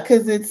 Yeah,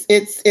 because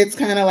it's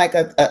kind of like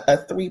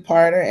a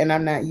three-parter, and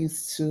I'm not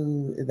used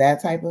to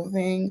that type of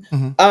thing.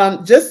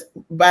 Just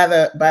by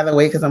the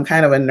way, because I'm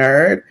kind of a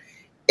nerd,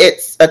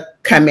 it's a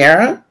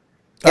chimera, and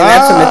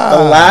that's a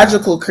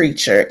mythological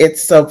creature.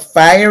 It's a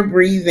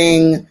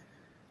fire-breathing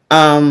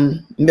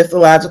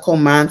mythological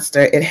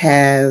monster. It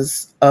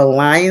has a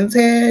lion's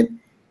head,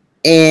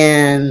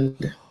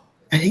 and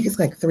I think it's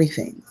like three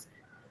things.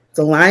 It's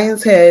a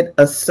lion's head,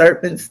 a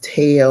serpent's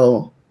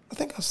tail. I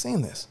think I've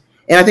seen this.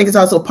 And I think it's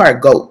also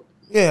part goat.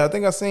 Yeah, I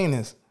think I've seen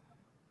this.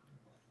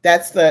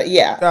 That's the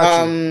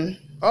Gotcha.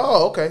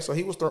 Oh, okay. So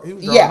he was drawing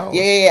those.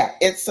 Yeah.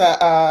 It's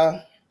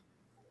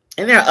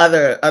and there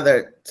are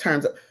other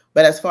terms,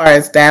 but as far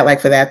as that, like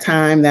for that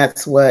time,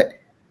 that's what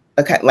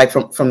like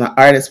from the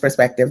artist's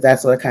perspective,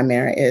 that's what a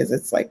chimera is.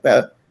 It's like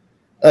a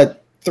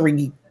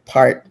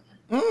 3-part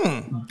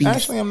beast.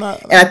 Actually, I'm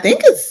not. And I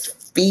think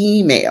it's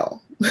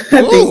female.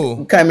 I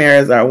think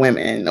chimeras are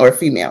women or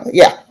female.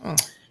 Yeah.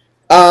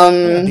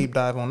 Deep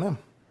dive on them.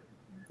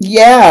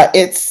 Yeah,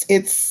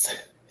 it's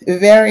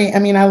very. I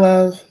mean, I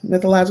love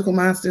mythological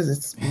monsters.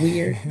 It's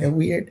weird. They're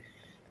weird,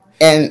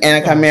 and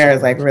a chimera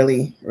is like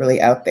really,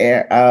 really out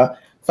there.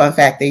 Fun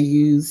fact: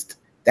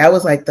 that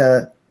was like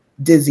the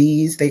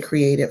disease they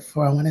created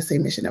for, I want to say,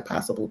 Mission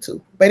Impossible 2.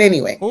 But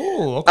anyway.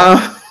 Oh,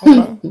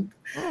 okay.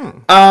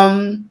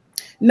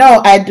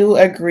 No, I do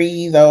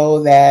agree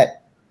though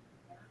that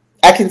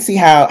I can see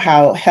how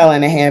Hell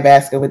in a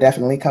Handbasket would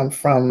definitely come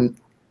from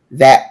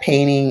that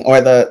painting,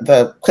 or the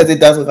because it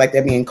does look like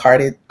they're being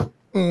carted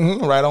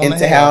right on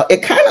into hell.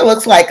 It kind of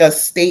looks like a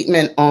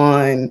statement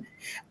on.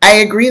 I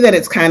agree that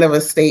it's kind of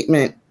a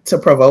statement to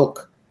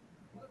provoke.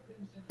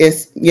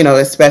 It's,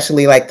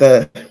 especially like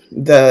the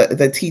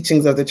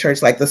teachings of the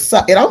church, like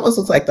it almost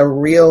looks like the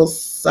real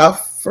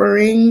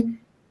suffering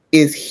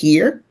is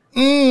here,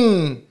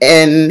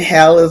 and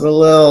hell is a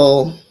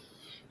little.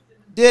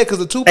 Yeah, because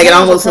the two. Like it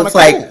almost looks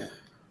like.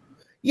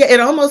 Yeah,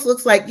 it almost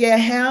looks like,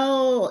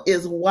 hell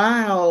is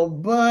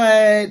wild,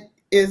 but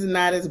it's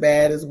not as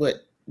bad as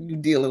what you're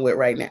dealing with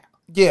right now.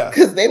 Yeah,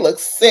 because they look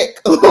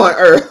sick on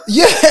Earth.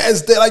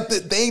 Yes,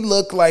 they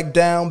look like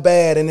down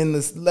bad, and then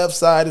the left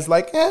side is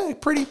like,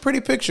 pretty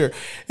picture,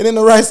 and then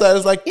the right side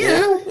is like,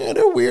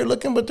 they're weird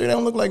looking, but they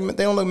don't look mad.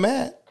 They don't look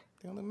mad.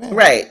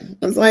 Right?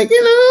 It's like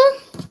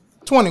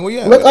 20. Well,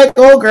 yeah, look like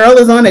the old girl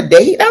is on a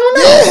date. I don't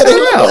know. Yeah, they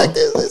look like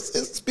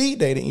it's speed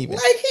dating even.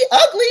 Like he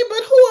ugly,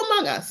 but who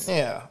among us?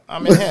 Yeah,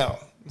 I'm in hell.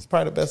 It's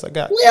probably the best I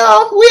got. We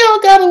all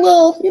got a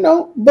little,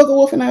 booger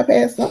wolf in our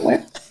past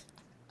somewhere.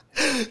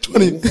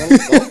 20.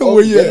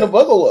 Where you at? A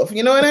booger wolf.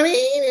 You know what I mean?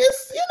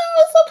 It's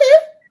it's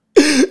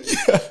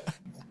okay. Yeah.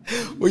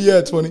 Where you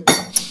at, 20?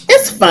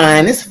 It's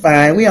fine. It's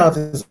fine. We all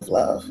deserve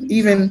love.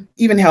 Even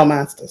hell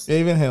monsters. Yeah,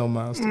 even hell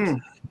monsters.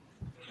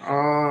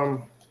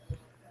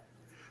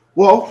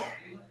 Well,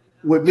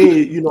 with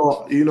me,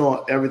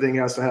 everything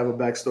has to have a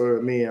backstory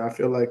with me. I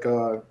feel like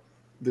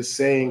the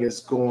saying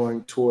is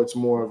going towards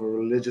more of a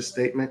religious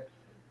statement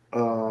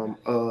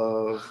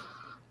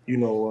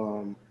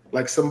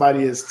like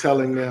somebody is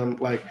telling them,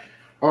 like,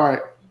 all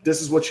right,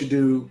 this is what you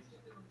do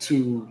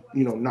to,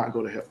 not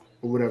go to hell,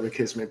 or whatever the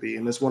case may be.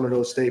 And it's one of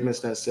those statements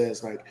that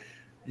says, like,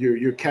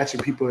 you're catching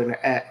people in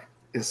the act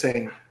and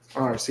saying,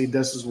 all right, see,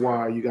 this is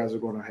why you guys are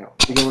going to hell.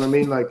 You know what I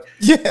mean? Like,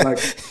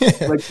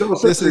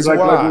 this is like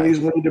why. When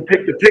you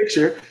depict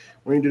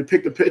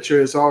the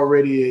picture, it's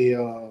already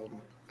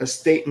a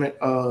statement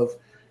of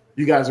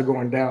you guys are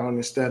going down,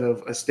 instead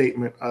of a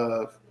statement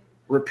of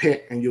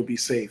repent and you'll be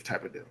saved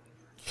type of deal.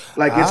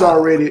 Like it's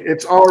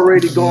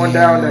already going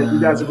down that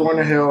you guys are going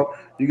to hell.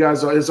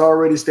 It's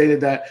already stated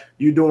that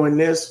you're doing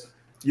this.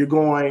 You're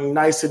going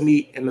nice and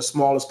neat in the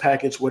smallest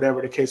package, whatever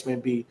the case may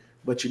be,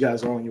 but you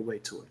guys are on your way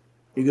to it.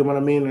 You get what I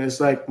mean? It's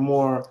like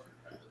more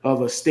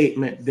of a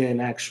statement than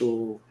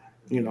actual,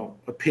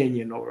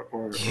 opinion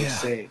or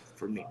saying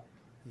for me.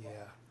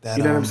 Yeah.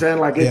 You know what I'm saying?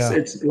 Like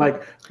it's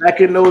like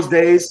back in those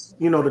days,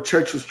 the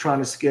church was trying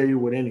to scare you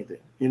with anything.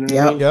 You know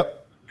what I mean?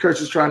 Yep. Church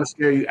was trying to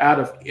scare you out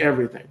of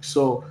everything.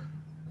 So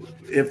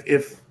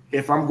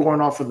if I'm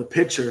going off of the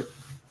picture,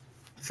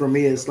 for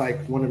me, it's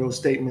like one of those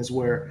statements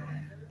where,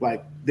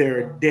 like,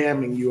 they're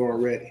damning you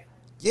already.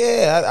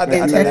 Yeah, I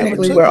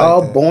technically we're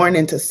all born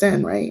into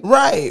sin, right?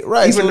 Right.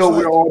 Even though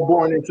we're all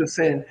born into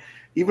sin,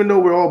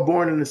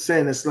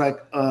 it's like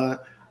a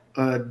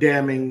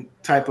damning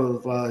type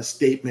of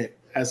statement,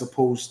 as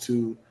opposed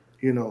to,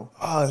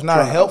 it's not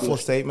a helpful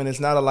statement. It's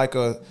not like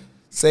a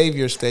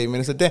savior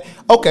statement. It's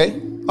okay.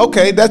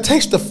 That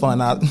takes the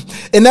fun out,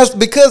 and that's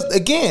because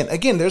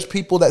again, there's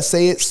people that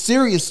say it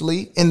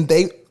seriously, and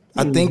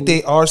I think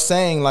they are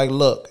saying, like,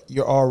 look,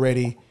 you're on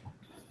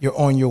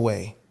your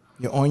way.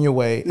 You're on your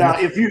way. Now,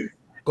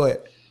 go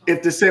ahead.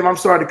 If the same, I'm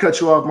sorry to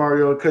cut you off,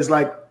 Mario, because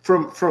like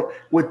from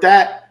with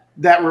that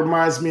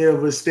reminds me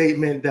of a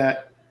statement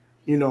that,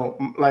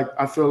 like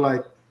I feel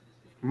like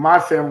my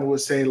family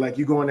would say, like,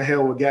 you going to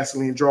hell with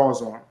gasoline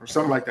drawers on, or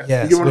something like that.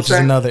 Yes, you know what which I'm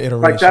saying? is another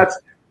iteration. Like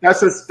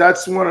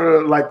That's one of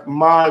the, like,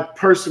 my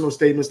personal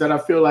statements that I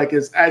feel like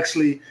is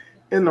actually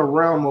in the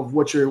realm of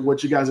what you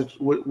guys are,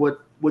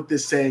 what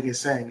this saying is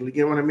saying. You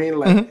get what I mean?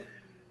 Like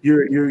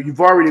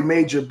you've already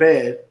made your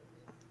bed.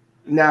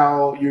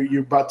 Now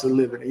you're about to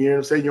live in it. You know what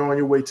I'm saying? You're on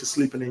your way to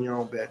sleeping in your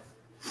own bed.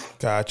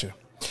 Gotcha.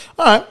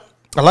 All right.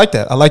 I like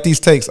that. I like these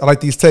takes.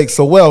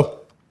 So, well,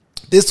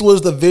 this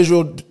was the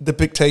visual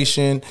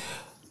depiction.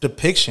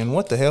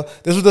 What the hell?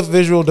 This was the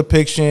visual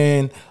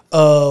depiction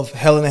of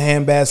Hell in a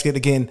Handbasket.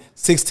 Again,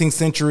 16th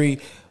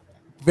century,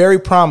 very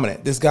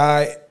prominent. This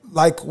guy,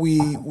 like we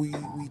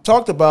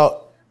talked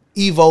about,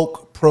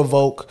 evoke,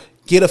 provoke,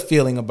 get a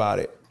feeling about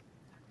it.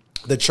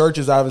 The church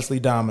is obviously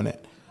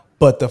dominant,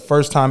 but the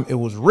first time it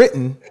was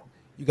written,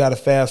 you got to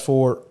fast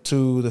forward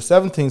to the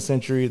 17th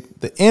century,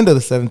 the end of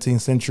the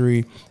 17th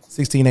century,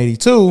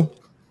 1682,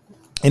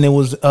 and it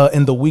was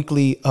in the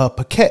weekly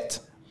Paquette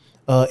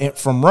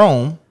from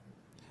Rome,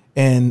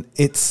 and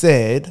it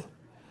said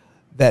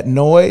that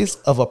noise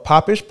of a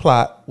popish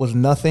plot was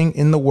nothing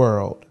in the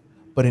world,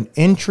 but an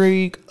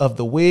intrigue of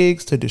the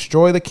Whigs to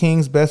destroy the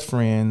king's best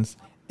friends,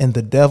 and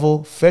the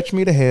devil fetch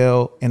me to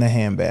hell in a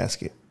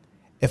handbasket.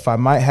 If I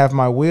might have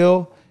my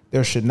will,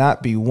 there should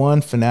not be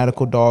one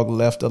fanatical dog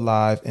left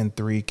alive in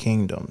 3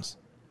 kingdoms.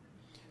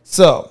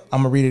 So I'm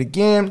gonna read it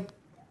again.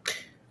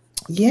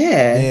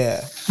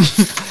 Yeah.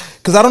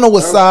 Because I don't know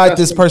what side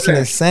this person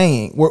is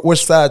saying,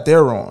 which side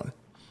they're on.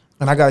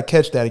 And I got to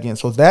catch that again.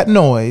 So that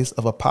noise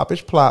of a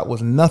popish plot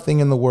was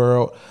nothing in the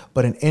world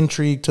but an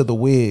intrigue to the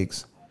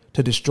Whigs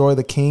to destroy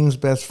the king's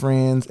best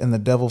friends, and the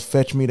devil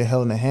fetch me to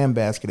hell in a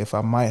handbasket if I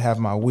might have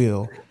my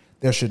will.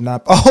 There should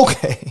not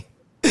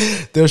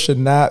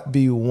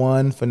be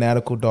one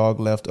fanatical dog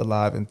left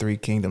alive in 3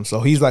 kingdoms. So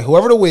he's like,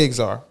 whoever the Whigs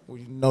are,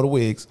 you know the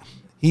Whigs,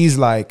 he's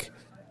like,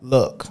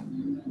 look,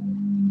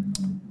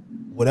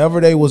 whatever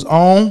they was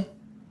on,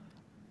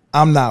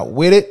 I'm not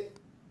with it.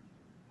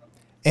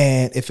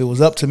 And if it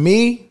was up to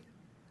me,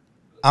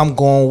 I'm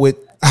going with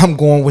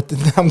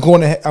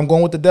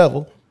the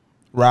devil.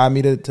 Ride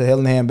me to hell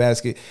in a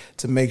handbasket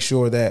to make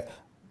sure that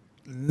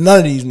none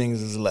of these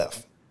niggas is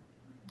left.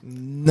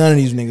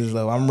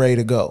 I'm ready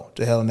to go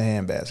to hell in a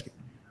handbasket.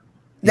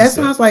 That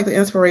sounds like the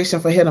inspiration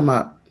for Hit 'Em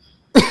Up.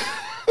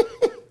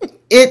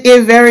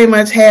 It very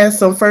much has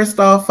some first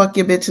off, fuck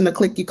your bitch and the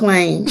click you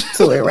claim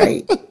to it,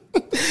 right?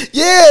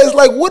 Yeah, it's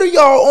like, what are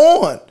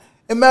y'all on?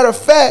 And matter of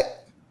fact,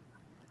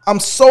 I'm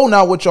so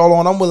not what y'all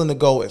on. I'm willing to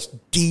go as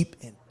deep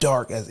and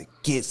dark as it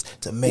gets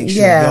to make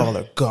sure y'all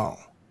are gone.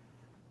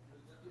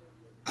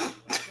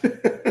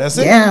 That's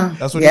it. Yeah.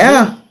 That's what he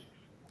said.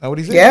 That's what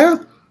he said. Yeah.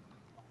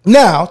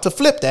 Now to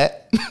flip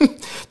that,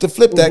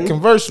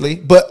 conversely,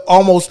 but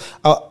almost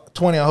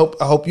 20. I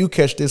hope you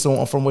catch this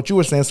from what you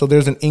were saying. So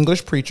there's an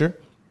English preacher,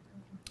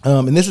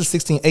 and this is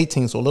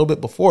 1618, so a little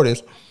bit before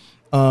this.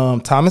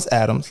 Thomas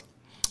Adams,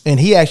 and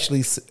he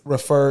actually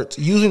referred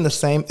to, using the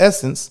same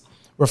essence,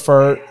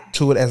 referred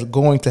to it as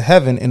going to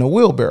heaven in a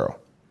wheelbarrow.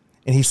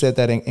 And he said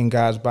that in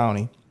God's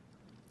bounty.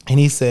 And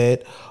he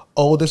said,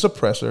 oh, this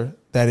oppressor,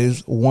 that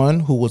is one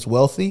who was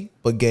wealthy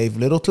but gave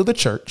little to the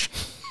church,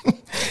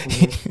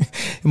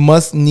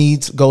 must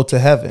needs go to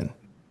heaven.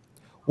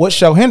 What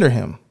shall hinder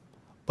him?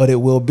 But it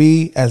will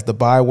be as the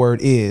byword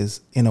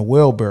is, in a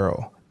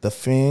wheelbarrow, the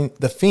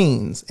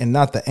fiends and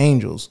not the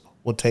angels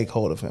will take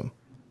hold of him.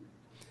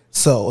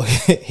 So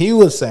he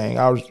was saying,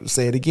 I'll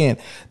say it again,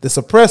 this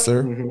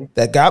oppressor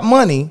that got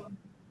money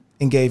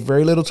and gave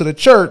very little to the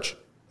church,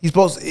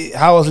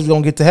 how else is he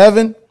going to get to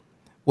heaven?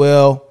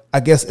 Well, I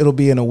guess it'll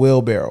be in a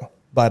wheelbarrow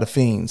by the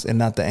fiends and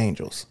not the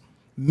angels.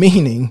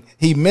 Meaning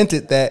he meant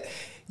it that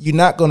you're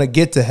not going to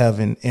get to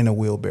heaven in a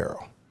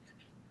wheelbarrow.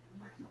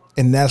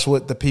 And that's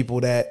what the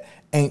people that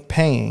ain't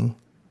paying,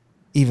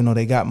 even though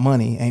they got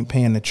money, ain't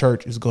paying the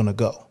church, is going to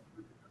go.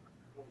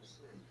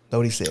 That's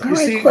what he said. You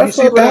see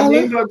what I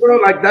mean, bro?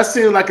 Like, that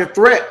seems like a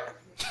threat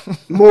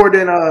more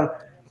than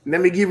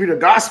let me give you the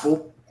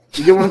gospel.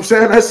 You get what I'm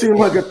saying? That seems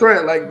like a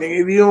threat. Like,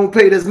 if you don't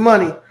pay this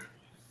money,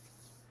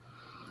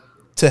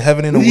 to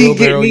heaven in a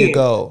wheelbarrow you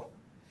go.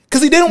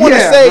 Because he didn't want to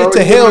say, bro,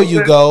 to hell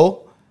you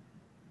go.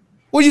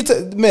 What you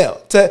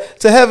Mel? To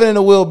heaven in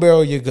a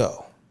wheelbarrow you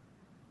go.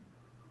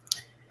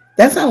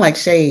 That sounds like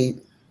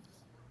shade.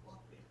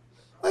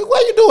 Like, why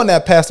are you doing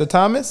that, Pastor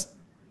Thomas?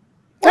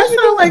 That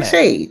sounds like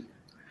shade.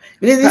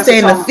 Because he's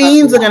saying the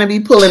fiends are going to be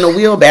pulling a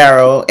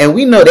wheelbarrow, and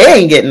we know they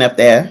ain't getting up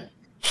there.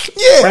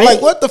 Yeah, right?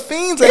 Like what the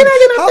fiends? Ain't,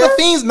 how there? The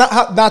fiends?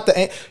 Not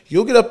the.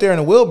 You'll get up there in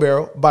a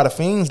wheelbarrow by the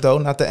fiends, though,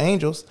 not the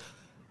angels,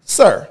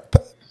 sir.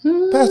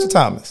 Pastor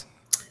Thomas.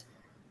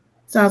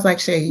 Sounds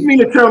like shade. You mean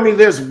to tell me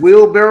there's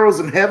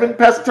wheelbarrows in heaven,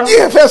 Pastor Thomas?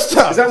 Yeah, Pastor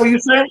Thomas. Is that what you're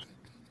saying?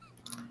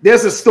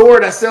 There's a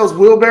store that sells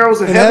wheelbarrows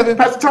in heaven,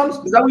 Pastor Thomas?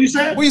 Is that what you're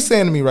saying? What are you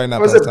saying to me right now,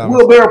 or is Pastor it Thomas?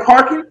 Wheelbarrow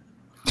parking?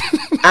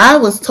 I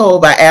was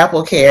told by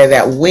Apple Care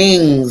that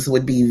wings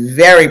would be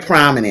very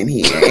prominent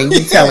here, and you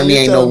telling me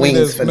ain't no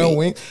wings for me.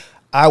 Wings.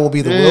 I will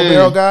be the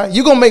wheelbarrow guy.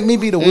 You gonna make me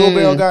be the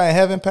wheelbarrow guy in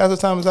heaven, Pastor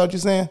Thomas? Is that what you're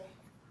saying?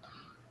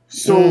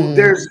 So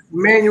there's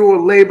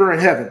manual labor in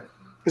heaven.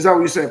 Is that what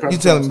you're saying, Pastor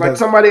Thomas? Like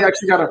somebody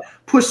actually got to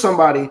push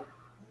somebody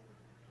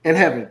in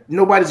heaven.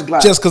 Nobody's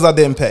glad. Just because I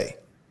didn't pay.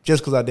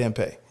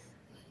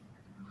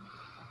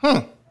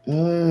 I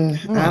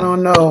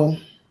don't know.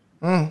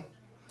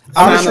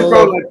 Honestly,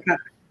 bro, like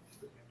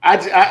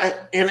I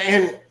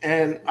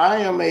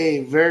am a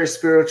very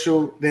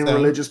spiritual than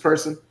religious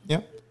person.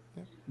 Yep.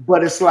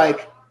 But it's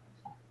like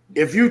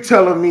if you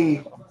telling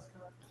me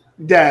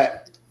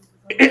that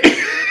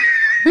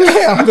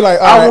I'll be like,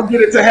 I won't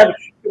get into heaven.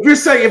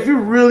 If you're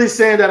really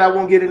saying that I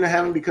won't get into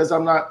heaven because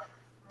I'm not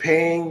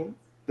paying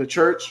the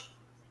church,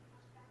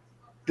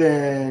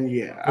 then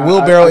yeah.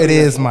 Wheelbarrow it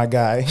is, my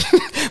guy.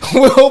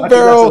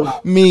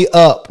 Wheelbarrow me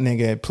up,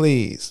 nigga,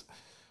 please.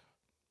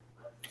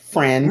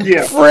 Friend.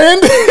 Yeah.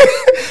 Friend?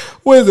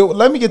 What is it?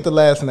 Let me get the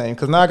last name,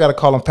 because now I got to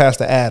call him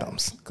Pastor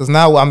Adams, because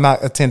now I'm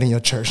not attending your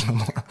church no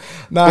more.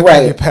 Now I got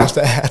to get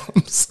Pastor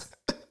Adams.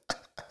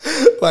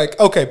 Like,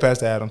 okay,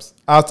 Pastor Adams,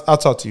 I'll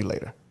talk to you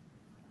later.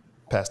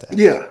 Pastor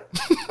Adams. Yeah.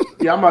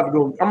 Yeah, I'm about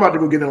to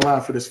go get in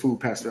line for this food,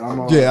 Pastor.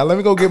 Yeah, let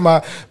me go get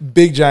my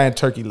big giant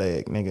turkey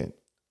leg, nigga.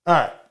 All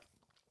right.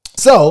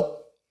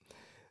 So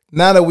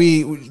now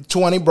that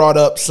 20 brought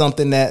up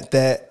something that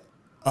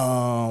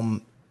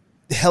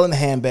Hell in a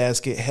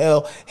Handbasket,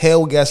 Hell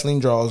with Gasoline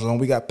Draws on.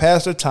 We got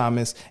Pastor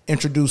Thomas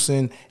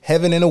introducing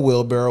Heaven in a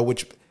Wheelbarrow,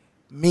 which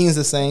means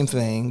the same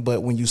thing,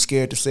 but when you're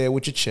scared to say it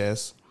with your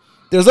chest,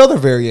 there's other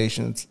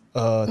variations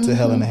to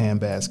Hell in a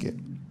Handbasket.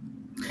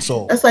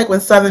 So that's like when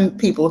Southern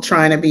people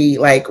trying to be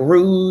like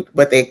rude,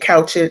 but they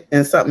couch it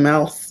in something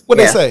else. What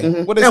they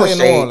say? What they say in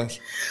New Orleans?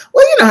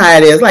 Well, you know how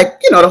it is.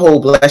 Like, you know, the whole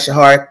bless your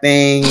heart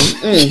thing.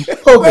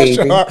 Poor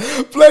baby.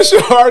 Bless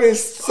your heart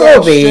is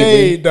so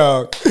shade,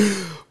 dog.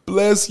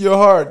 Bless your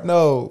heart.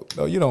 No,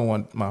 you don't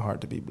want my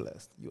heart to be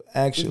blessed. You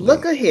actually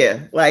look at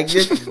here, like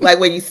just like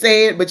when you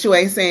say it, but you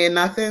ain't saying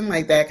nothing,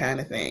 like that kind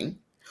of thing.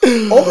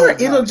 Or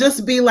it'll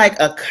just be like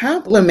a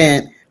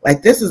compliment.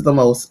 Like this is the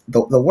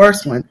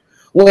worst one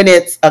when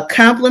it's a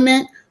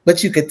compliment,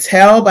 but you could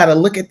tell by the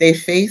look at their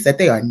face that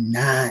they are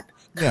not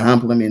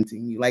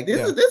complimenting you. Like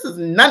this is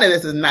none of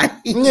this is nice.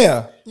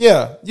 Yeah.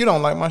 You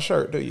don't like my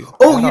shirt, do you?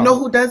 Oh, you know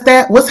who does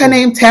that? What's her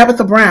name?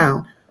 Tabitha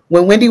Brown.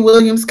 When Wendy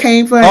Williams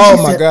came for her,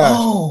 she said, gosh.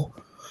 "Oh,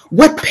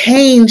 what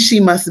pain she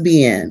must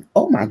be in."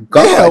 Oh my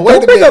God! Yeah,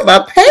 don't bring up my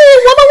pain,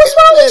 woman. What's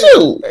wrong with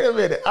you? Wait a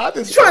minute.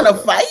 You trying to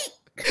fight?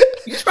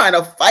 You trying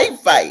to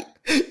fight?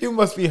 You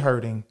must be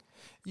hurting.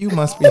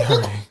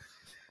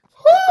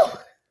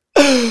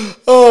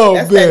 Oh,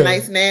 that's man. that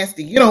nice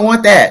nasty. You don't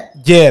want that.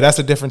 Yeah, that's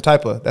a different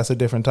type of. That's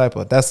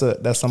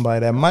somebody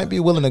that might be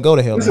willing to go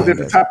to hell. That's a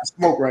different type of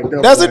smoke right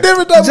there. That's a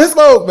different type of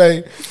smoke,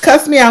 man.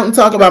 Cuss me out and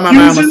talk about my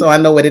mama so I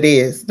know what it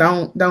is.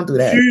 Don't do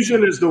that.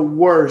 Confusion is the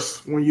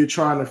worst when you're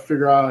trying to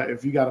figure out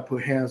if you got to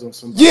put hands on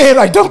somebody. Yeah,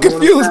 like don't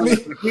confuse me.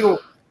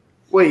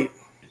 Wait.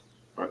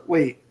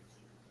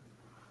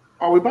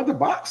 Are we about to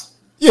box?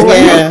 Yeah. You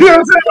know what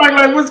I'm saying?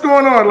 Like what's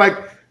going on?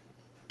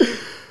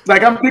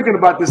 Like I'm thinking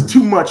about this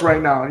too much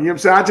right now. You know what I'm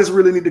saying? I just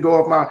really need to go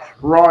off my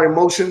raw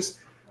emotions.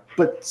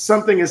 But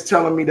something is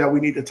telling me that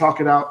we need to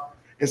talk it out.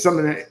 And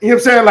something that, you know what I'm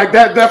saying? Like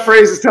that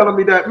phrase is telling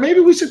me that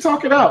maybe we should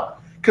talk it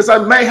out. Because I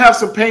may have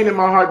some pain in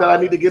my heart that I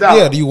need to get out.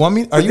 Yeah, do you want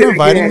me? Are you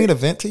inviting me to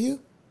vent to you?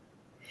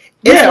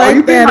 Yeah, like are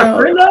you being that,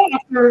 my friend now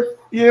after,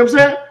 you know what I'm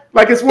saying?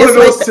 Like it's one of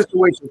those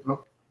situations,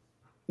 bro.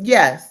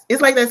 Yes.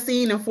 It's like that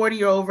scene in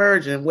 40-Year-Old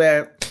Virgin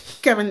where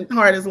Kevin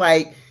Hart is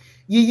like,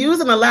 you're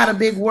using a lot of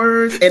big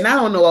words, and I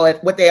don't know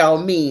what they all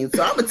mean.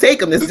 So I'm gonna take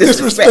them as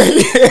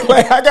disrespect.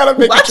 Like I gotta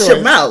make watch a choice.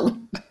 your mouth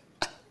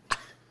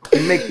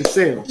and make the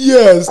sale.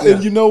 Yes,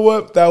 and you know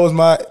what? That was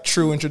my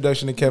true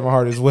introduction to Kevin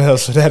Hart as well.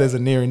 So that is a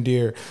near and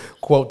dear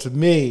quote to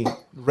me,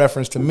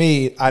 reference to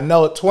me. I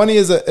know 20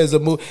 is a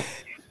movie.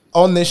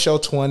 On this show,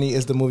 20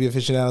 is the movie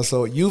aficionado.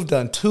 So you've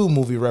done 2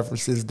 movie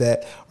references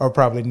that are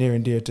probably near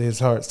and dear to his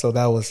heart. So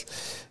that was,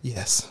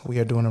 yes, we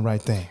are doing the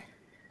right thing.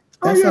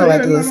 That's all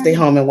I do is stay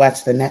home and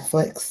watch the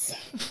Netflix.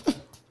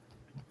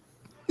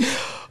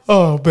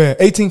 Oh, man.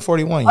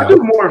 1841, y'all. I do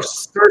more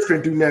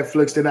surfing through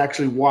Netflix than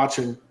actually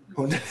watching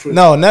on Netflix.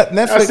 No,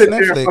 Netflix. I sit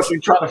there and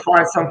fucking try to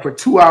find something for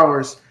 2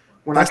 hours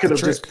when I could have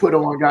just put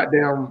on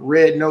goddamn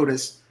Red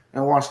Notice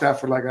and watched that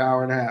for like an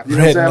hour and a half. You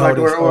know what I'm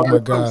saying? Oh my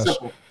gosh.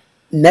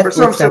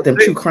 Netflix got them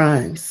true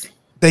crimes.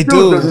 They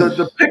do.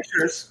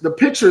 The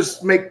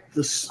pictures make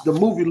the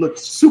movie look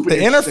super. The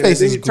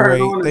interface is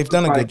great. They've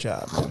done a good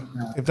job.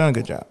 They've done a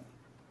good job.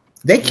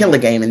 They kill the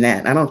game in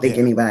that. I don't think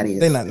anybody is.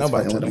 They're not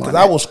nobody because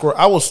I will scour.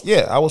 I will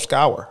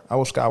scour. All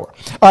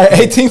right,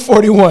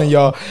 1841,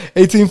 y'all.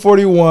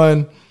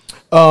 1841.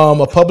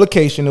 A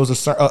publication. It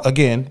was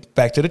again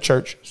back to the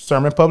church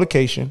sermon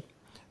publication.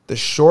 The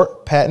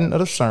short patent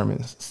of the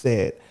sermons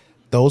said,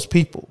 "Those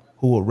people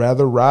who would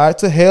rather ride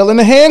to hell in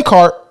a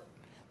handcart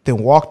than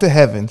walk to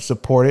heaven,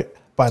 supported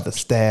by the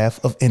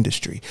staff of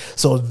industry."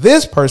 So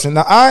this person,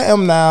 now I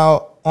am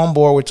now on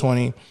board with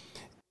 20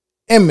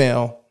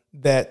 ML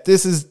that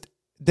this is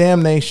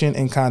damnation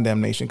and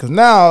condemnation. Because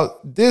now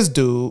this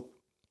dude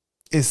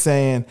is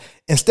saying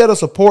instead of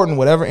supporting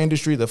whatever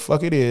industry the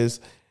fuck it is,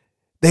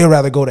 they'd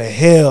rather go to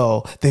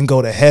hell than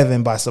go to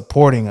heaven by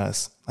supporting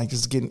us. Like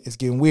it's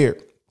getting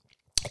weird.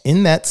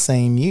 In that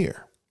same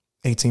year,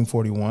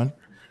 1841.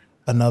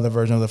 Another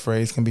version of the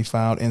phrase can be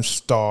found in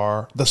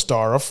the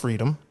Star of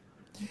Freedom.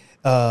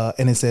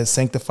 And it says,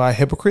 sanctify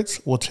hypocrites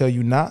will tell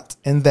you not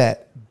and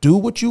that, do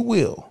what you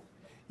will.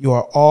 You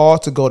are all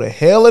to go to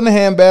hell in a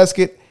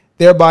handbasket,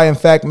 thereby, in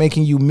fact,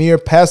 making you mere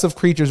passive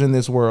creatures in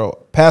this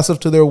world, passive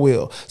to their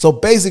will. So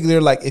basically,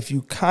 they're like, if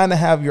you kind of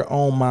have your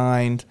own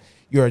mind,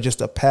 you're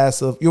just a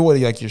passive, you're what,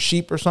 like your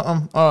sheep or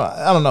something?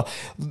 I don't know.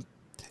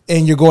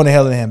 And you're going to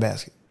hell in a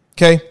handbasket.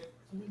 Okay?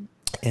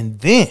 And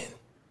then,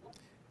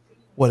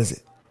 what is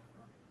it?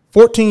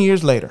 14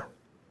 years later,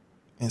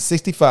 in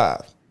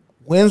 65,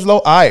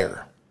 Winslow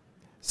Iyer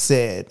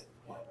said,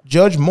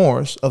 Judge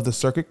Morris of the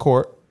Circuit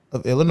Court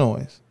of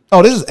Illinois.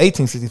 Oh, this is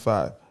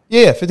 1865.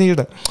 Yeah, 15 years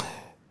later.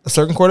 The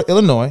Circuit Court of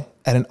Illinois,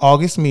 at an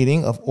August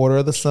meeting of Order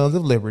of the Sons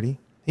of Liberty,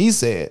 he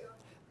said,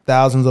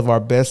 thousands of our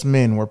best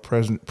men were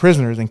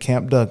prisoners in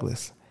Camp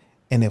Douglas.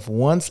 And if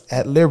once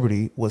at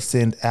liberty, would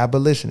send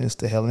abolitionists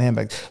to hell in a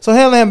handbag. So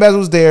hell in a handbag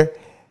was there,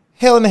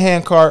 hell in the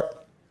handcart,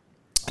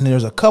 and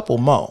there's a couple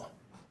more.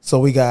 So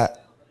we got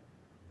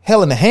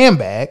hell in the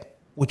handbag,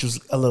 which was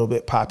a little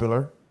bit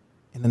popular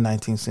in the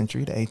 19th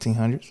century, the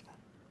 1800s.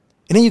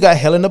 And then you got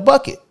hell in the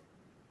bucket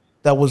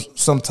that was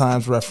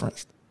sometimes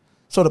referenced.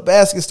 So the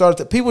basket started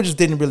to, people just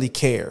didn't really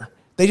care.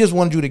 They just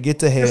wanted you to get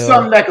to hell. It's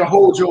something that can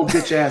hold your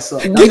bitch ass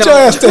up. Get your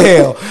ass to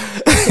hell.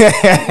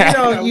 We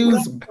don't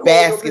use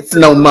baskets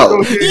no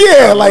more.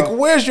 Yeah, like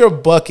where's your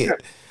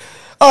bucket?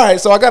 All right,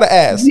 so I gotta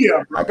ask.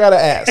 Yeah, I gotta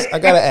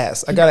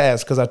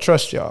ask because I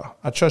trust y'all.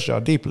 I trust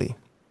y'all deeply.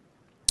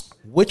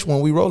 Which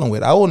one we rolling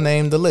with? I will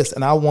name the list,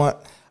 and I'll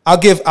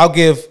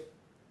give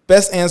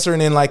best answer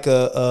and then like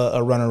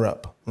a runner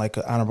up, like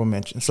an honorable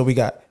mention. So we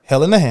got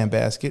hell in the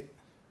handbasket,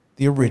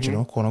 the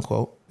original, quote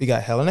unquote. We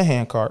got hell in the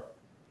handcart,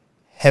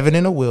 heaven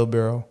in a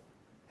wheelbarrow,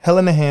 hell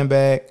in the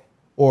handbag,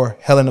 or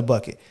hell in the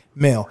bucket.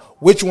 Mel,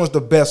 which one's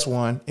the best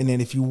one? And then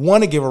if you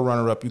want to give a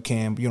runner up, you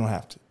can, but you don't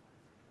have to.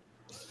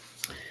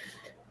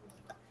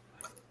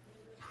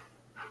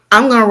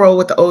 I'm gonna roll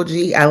with the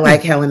OG. I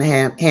like hell in the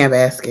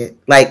handbasket,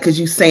 like because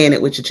you saying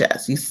it with your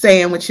chest. You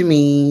saying what you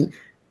mean.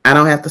 I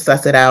don't have to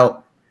suss it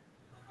out.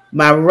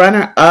 My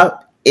runner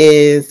up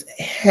is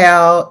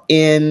hell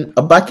in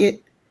a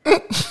bucket.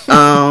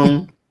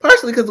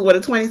 Partially because of what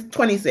a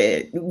 20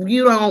 said.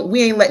 We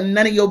ain't letting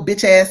none of your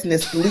bitch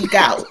assness leak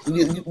out.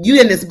 You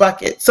in this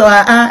bucket. So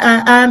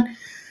I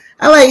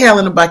like hell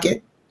in a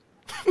bucket.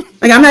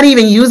 Like I'm not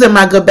even using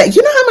my good bag.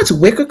 You know how much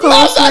wicker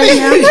costs right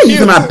now? I'm not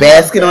using my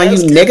basket on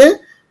you, nigga.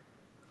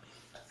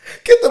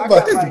 Get the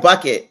bucket. This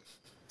bucket.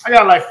 I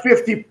got like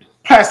 50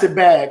 plastic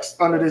bags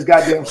under this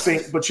goddamn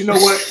sink. But you know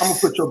what? I'm gonna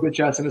put your bitch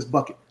ass in this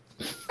bucket.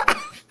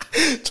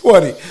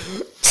 20.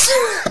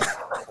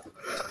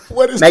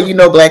 What is now you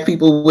know black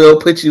people will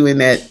put you in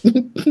that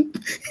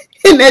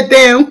in that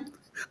damn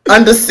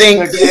under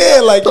sink,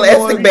 like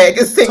plastic bag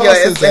and sink your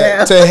ass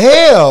down. To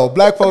hell.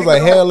 Black folks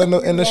like hell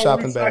in the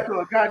shopping bag.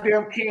 Recycle a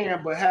goddamn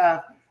can, but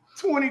have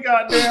 20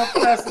 goddamn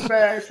plastic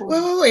bags.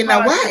 Wait,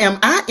 now why am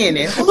I in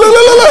it? Look.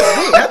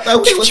 I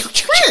thought we was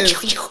friends.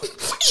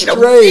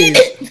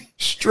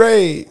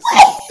 Straight.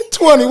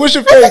 20. What's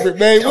your favorite,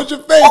 man? What's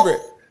your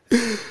favorite?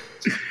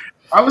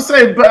 I would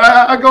say, but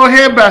I go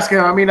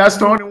handbasket. I mean, that's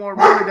the only one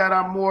really that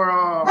I'm more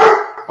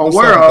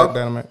aware of.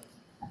 Dynamite?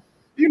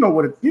 You know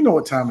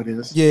what time it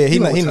is. Yeah, he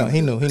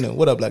knew.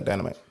 What up, Black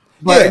Dynamite?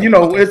 But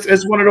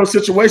it's one of those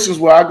situations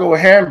where I go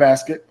with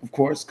handbasket, of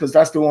course, because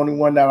that's the only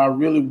one that I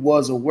really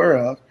was aware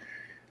of.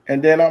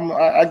 And then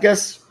I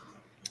guess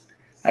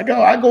I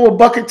go with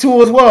bucket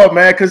too as well,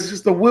 man, because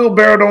just the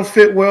wheelbarrow don't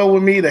fit well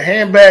with me. The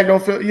handbag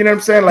don't fit. You know what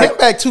I'm saying? Like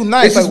handbag too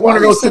nice. It's like one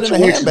of those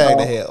situations. Handbag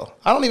to hell.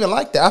 I don't even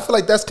like that. I feel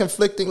like that's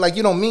conflicting. Like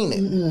you don't mean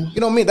it. You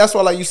don't mean. That's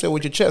why like you said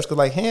with your chest, because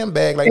like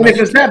handbag. Like and if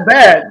it's that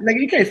bad, like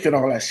you can't fit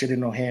all that shit in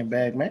no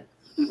handbag, man.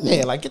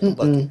 Yeah, like get the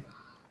bucket.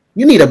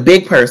 You need a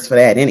big purse for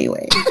that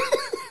anyway.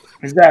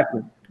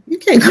 Exactly. You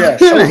can't go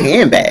in a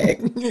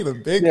handbag. You need a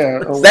big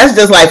purse. That's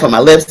just like for my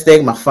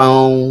lipstick, my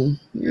phone.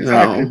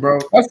 Exactly, bro.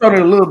 That's only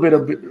a little bit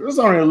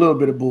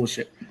of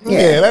bullshit.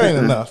 Yeah, that ain't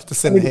enough to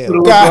send the hell.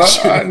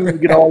 Gotcha.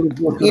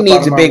 You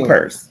need your big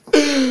purse.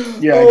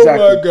 Yeah,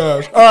 exactly. Oh my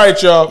gosh. All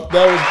right, y'all.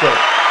 That was great.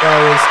 That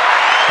was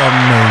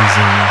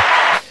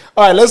amazing.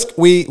 All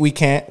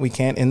right, we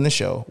can't end the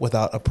show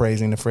without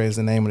appraising the phrase,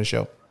 the name of the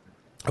show.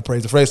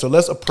 Appraise the phrase. So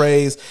let's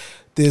appraise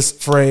this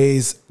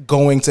phrase,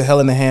 going to hell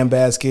in the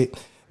handbasket.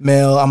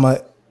 Mel, I'm going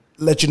to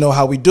let you know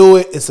how we do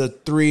it. It's a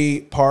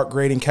 3-part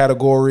grading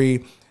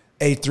category,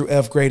 A through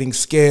F grading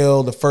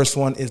scale. The first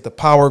one is the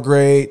power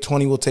grade.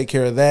 20 will take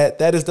care of that.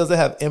 That is, does it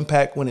have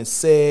impact when it's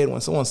said, when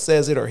someone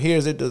says it or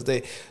hears it? Does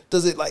it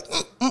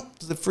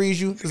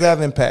freeze you? Does it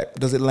have impact?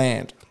 Does it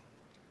land?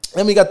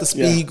 Then we got the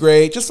speed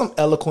grade, just some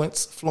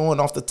eloquence flowing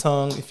off the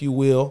tongue, if you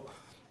will.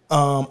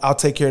 I'll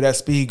take care of that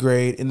speed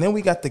grade. And then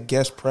we got the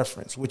guest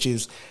preference, which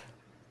is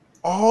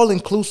all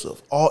inclusive,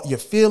 all your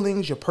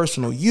feelings, your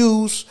personal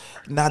use.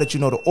 Now that you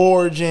know the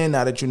origin,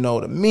 now that you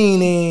know the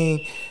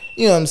meaning,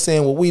 you know what I'm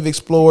saying? What we've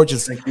explored,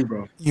 just thank you,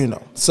 bro. You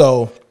know,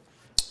 so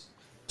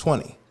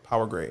 20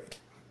 power grade.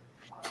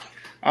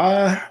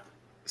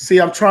 See,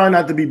 I'm trying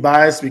not to be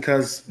biased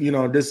because, you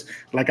know, this,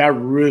 like, I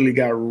really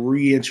got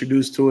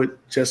reintroduced to it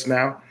just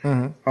now.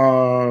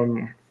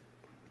 Mm-hmm.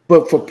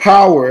 But for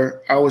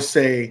power, I would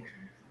say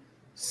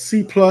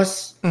C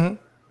plus. Mm-hmm.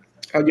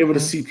 I'll give it a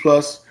C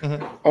plus,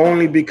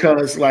 only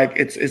because, like,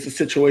 it's a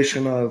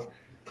situation of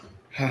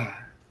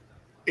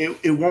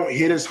it won't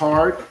hit as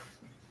hard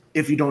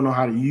if you don't know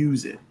how to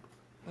use it.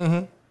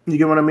 Mm-hmm. You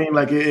get what I mean?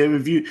 Like,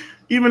 if you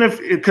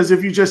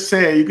if you just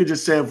say it, you could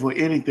just say it for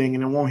anything,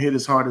 and it won't hit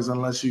as hard as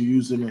unless you're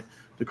using it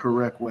the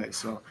correct way.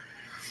 So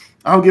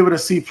I'll give it a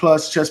C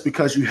plus just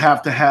because you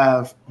have to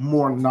have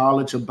more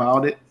knowledge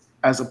about it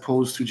as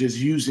opposed to just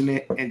using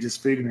it and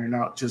just figuring it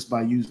out just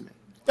by using it.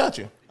 Got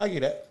you. I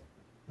get that.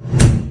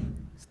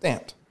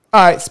 Stamped.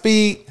 All right,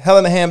 speed, hell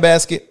in the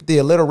handbasket. The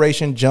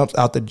alliteration jumps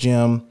out the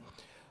gym.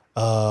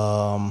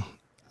 I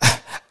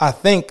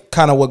think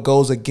kind of what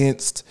goes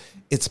against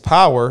its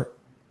power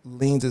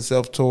leans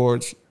itself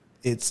towards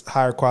its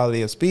higher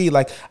quality of speed.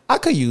 Like, I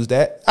could use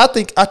that. I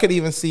think I could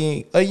even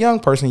see a young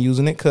person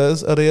using it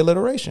because of the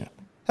alliteration.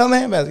 Hell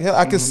in the handbasket.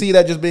 I could see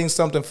that just being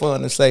something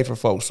fun to say for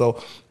folks.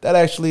 So that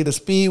actually, the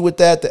speed with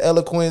that, the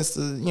eloquence,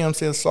 the, you know what I'm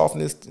saying,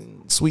 softness,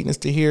 and sweetness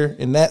to hear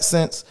in that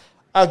sense,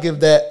 I'll give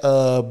that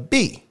a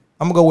B.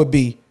 I'm going to go with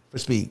B for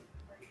speed.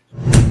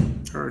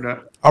 Heard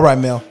that. All right,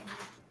 Mel.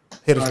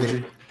 Hit us with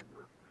it.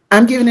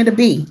 I'm giving it a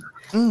B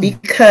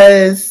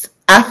because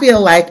I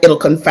feel like it'll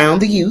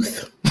confound the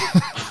youth.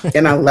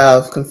 And I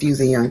love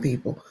confusing young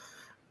people.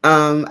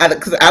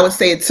 Because I would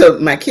say it to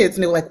my kids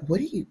and they were like, what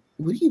are you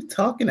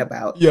talking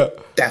about? Yeah.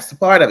 That's the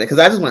part of it. Because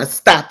I just want to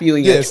stop you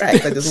in your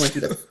tracks. I just want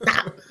you to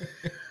stop.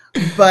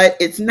 But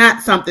it's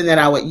not something that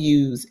I would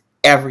use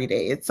every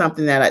day. It's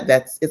something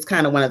it's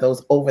kind of one of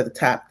those over the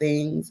top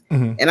things.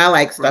 Mm-hmm. And I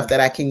like stuff that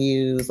I can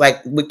use.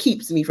 Like, what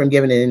keeps me from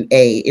giving it an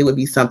A, it would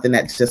be something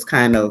that's just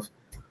kind of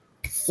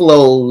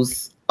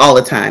flows all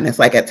the time. It's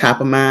like at top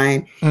of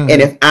mind. Mm-hmm.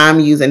 And if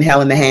I'm using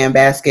hell in the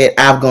handbasket,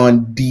 I've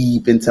gone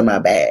deep into my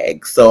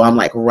bag. So I'm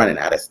like running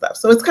out of stuff.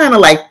 So it's kind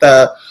of like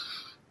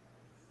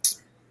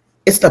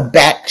it's the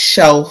back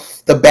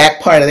shelf, the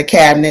back part of the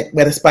cabinet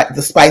where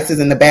the spices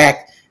in the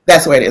back.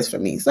 That's where it is for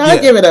me. So I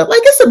give it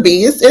it's a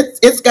B.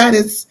 It's got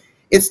its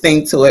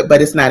thing to it, but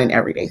it's not an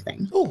everyday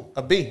thing. Ooh,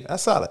 a B.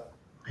 That's solid.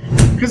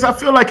 Because I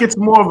feel like it's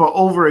more of an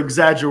over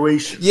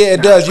exaggeration. Yeah,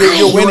 it does.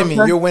 You're winning me.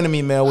 You're winning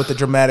me, Mel, with the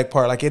dramatic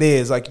part. Like, it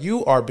is. Like,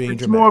 you are being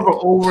dramatic.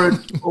 It's more of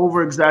an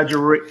over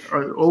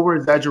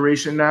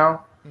exaggeration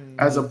now,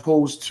 as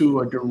opposed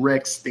to a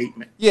direct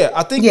statement. Yeah,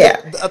 I think.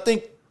 I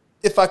think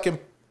if I can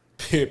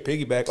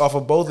piggyback off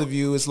of both of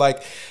you, it's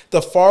like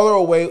the farther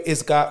away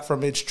it's got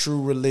from its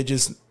true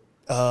religious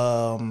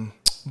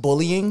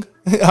bullying,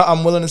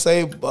 I'm willing to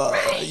say,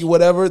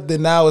 whatever.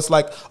 Then now it's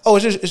like, oh,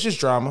 it's just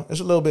drama. It's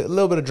a little bit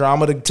of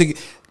drama to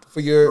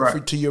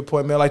your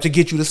point, Mel, like to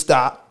get you to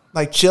stop,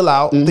 like chill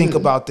out, think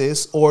about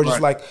this, or just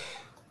like,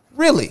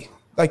 really,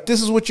 like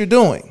this is what you're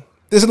doing.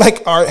 This is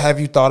like, art. Have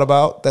you thought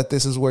about that?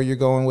 This is where you're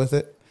going with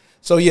it.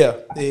 So yeah.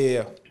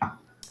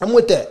 I'm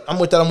with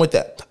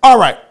that. All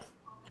right.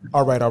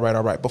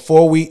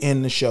 Before we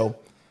end the show,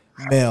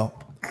 Mel,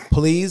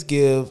 please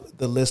give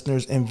the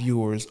listeners and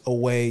viewers a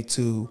way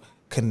to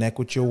connect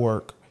with your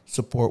work,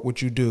 support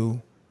what you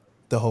do,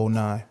 the whole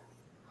nine.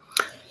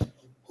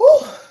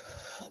 Whew.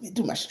 Let me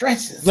do my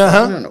stretches.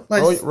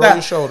 Roll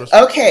your shoulders.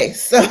 Okay,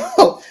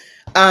 so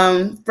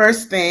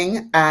first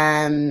thing,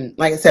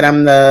 like I said,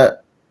 I'm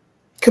the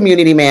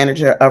community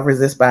manager of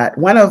ResistBot.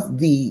 One of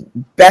the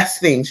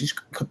best things you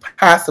could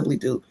possibly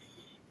do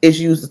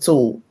is use the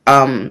tool.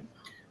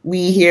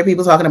 We hear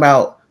people talking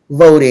about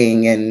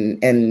voting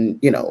and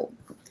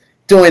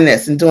doing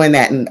this and doing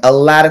that. And a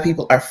lot of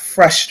people are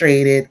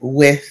frustrated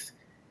with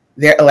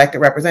their elected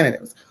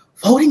representatives.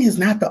 Voting is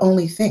not the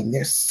only thing.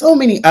 There's so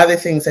many other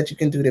things that you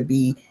can do to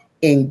be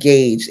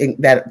engaged, and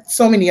that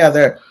so many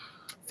other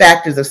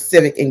factors of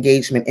civic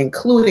engagement,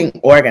 including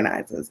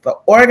organizers. The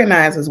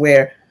organizers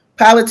where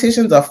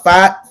politicians are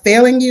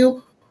failing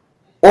you,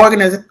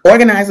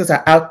 organizers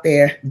are out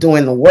there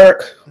doing the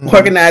work.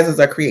 Organizers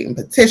are creating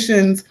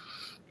petitions.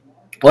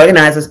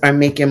 Organizers are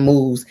making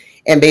moves.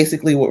 And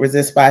basically what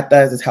ResistBot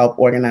does is help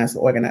organize the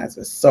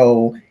organizers.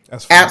 So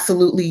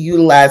absolutely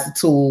utilize the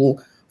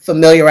tool,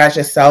 familiarize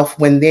yourself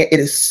it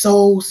is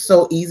so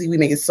easy. We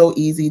make it so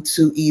easy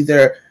to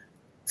either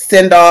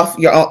send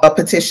off a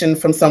petition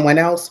from someone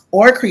else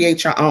or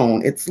create your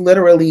own. It's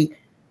literally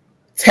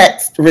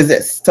text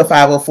resist to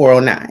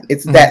 50409.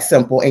 It's that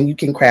simple, and you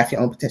can craft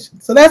your own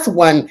petition. So that's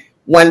one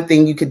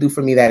thing you could do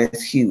for me that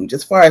is huge.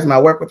 As far as my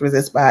work with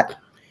ResistBot,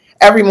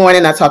 every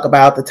morning I talk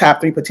about the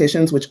top 3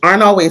 petitions, which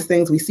aren't always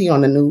things we see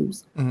on the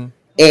news. Mm-hmm.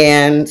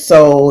 And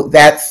so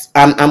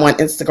I'm on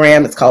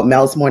Instagram. It's called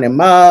Mel's Morning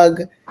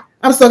Mug.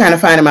 I'm still kind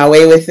of finding my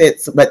way with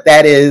it, but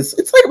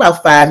it's like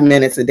about 5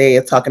 minutes a day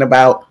of talking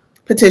about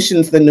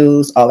petitions, the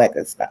news, all that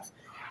good stuff.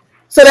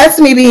 So that's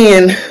me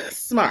being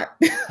smart.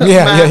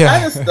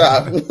 Other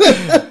stuff.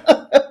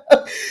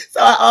 So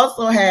I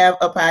also have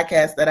a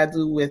podcast that I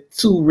do with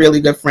 2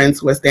 really good friends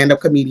who are stand-up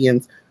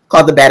comedians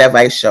called The Bad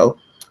Advice Show.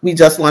 We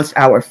just launched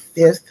our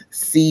 5th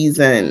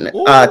season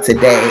today.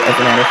 As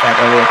a matter of fact,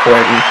 we're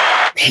recording.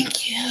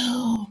 Thank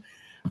you.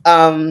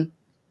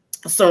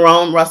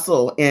 Sarone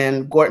Russell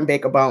and Gordon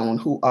Baker Bone,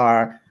 who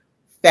are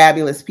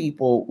fabulous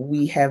people.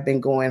 We have been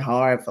going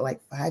hard for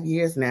like 5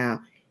 years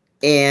now.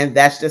 And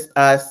that's just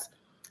us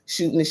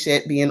shooting the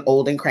shit, being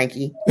old and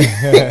cranky,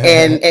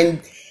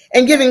 and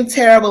giving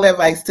terrible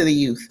advice to the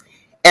youth.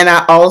 And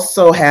I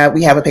also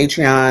we have a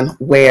Patreon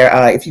where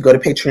if you go to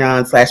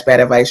Patreon/Bad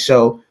Advice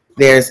Show,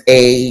 there's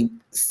a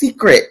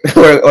secret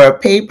or a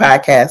paid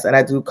podcast that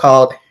I do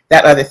called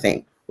That Other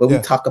Thing, where we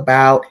talk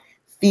about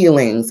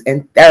feelings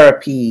and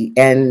therapy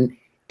and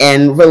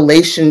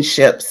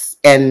relationships,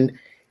 and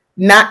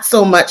not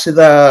so much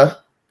the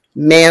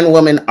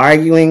man-woman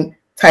arguing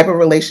type of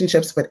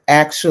relationships, but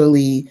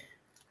actually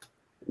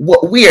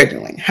what we are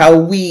doing, how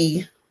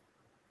we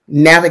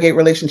navigate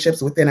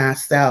relationships within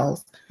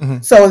ourselves.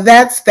 So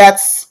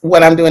that's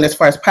what I'm doing as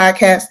far as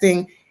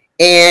podcasting.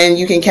 And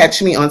you can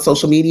catch me on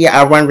social media.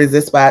 I run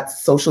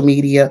ResistBot's social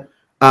media,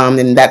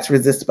 and that's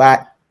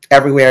ResistBot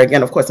everywhere.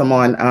 Again, of course, I'm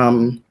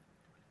on,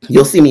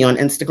 you'll see me on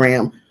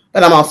Instagram,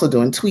 but I'm also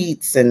doing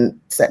tweets and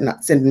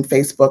sending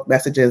Facebook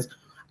messages.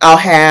 I'll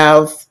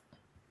have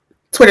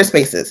Twitter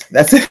Spaces.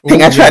 That's the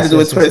thing. I try to do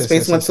a Twitter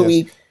Space once a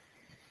week.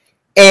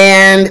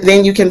 And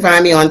then you can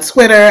find me on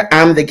Twitter.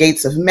 I'm the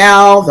Gates of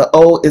Mel. The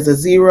O is a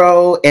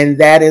 0, and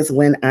that is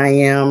when I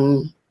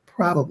am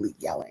probably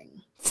yelling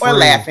or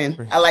laughing.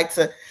 I like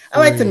to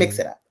mix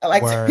it up.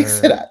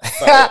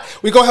 So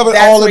we gonna have it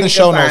all in the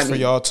show notes for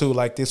y'all too.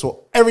 Like this,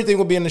 everything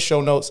will be in the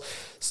show notes.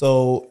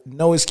 So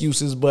no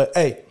excuses. But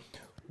hey,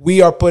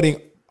 we are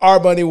putting our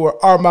money where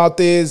our mouth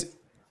is.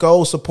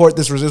 Go support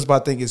this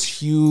ResistBot thing. Is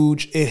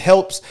huge. It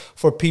helps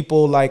for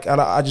people. Like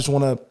I just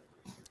want to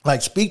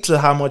speak to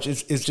how much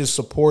it's just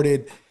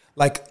supported.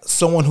 Like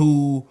someone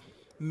who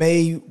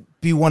may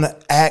want to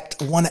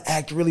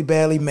act really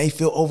badly, may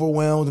feel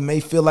overwhelmed,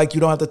 may feel like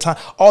you don't have the time.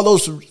 All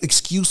those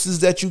excuses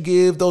that you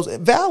give, those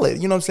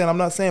valid. You know what I'm saying? I'm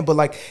not saying, but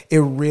like it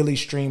really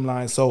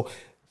streamlines. So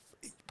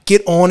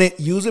get on it,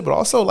 use it, but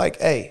also like,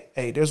 hey,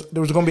 there's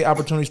going to be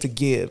opportunities to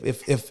give.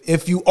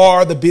 If you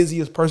are the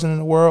busiest person in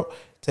the world,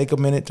 take a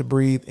minute to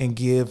breathe and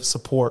give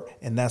support,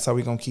 and that's how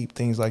we're going to keep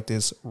things like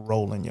this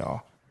rolling,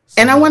 y'all.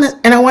 And I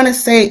want to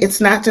say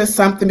it's not just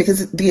something,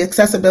 because the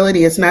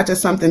accessibility is not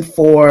just something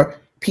for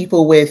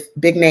people with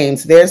big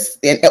names. There's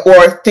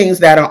or things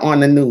that are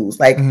on the news.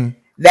 Like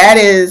that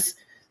is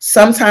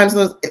sometimes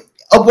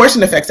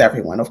abortion affects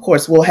everyone. Of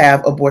course, we'll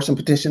have abortion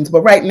petitions,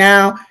 but right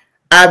now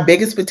our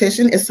biggest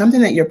petition is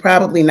something that you're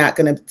probably not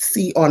going to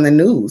see on the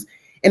news,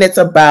 and it's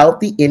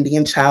about the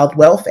Indian Child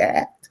Welfare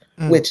Act,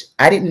 which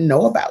I didn't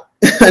know about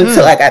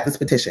until I got this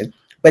petition.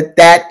 But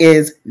that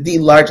is the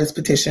largest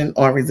petition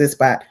on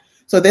ResistBot.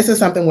 So this is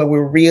something where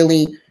we're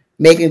really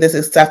making this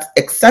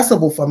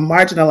accessible for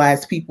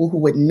marginalized people who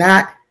would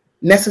not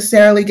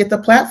necessarily get the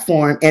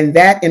platform. And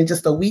that in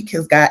just a week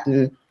has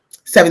gotten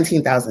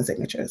 17,000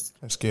 signatures.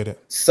 Let's get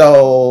it.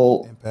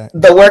 So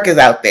the work is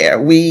out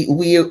there.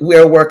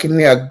 We're working.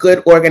 There are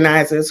good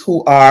organizers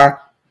who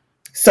are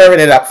serving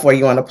it up for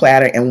you on a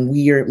platter, and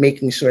we're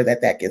making sure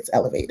that gets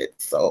elevated.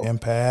 So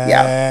impact.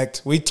 Yeah.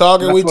 We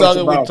talking. Man.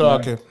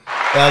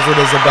 That's what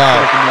it's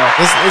about.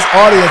 This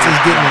audience is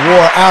getting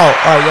wore out.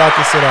 All right, y'all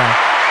can sit down.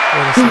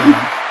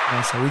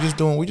 So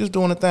we just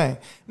doing a thing.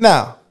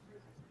 Now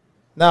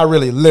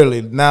really,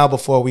 literally, now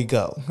before we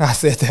go. I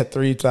said that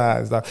 3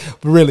 times. But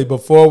really,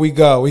 before we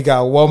go, we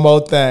got one more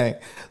thing.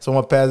 So I'm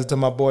gonna pass it to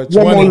my boy.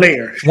 20. One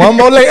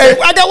more layer. Hey,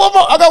 I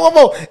got one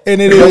more.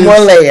 And it is one more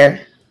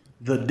layer.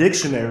 The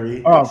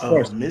dictionary. Oh, of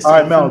course. All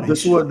right, Mel.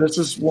 This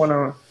is one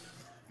of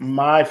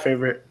my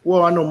favorite.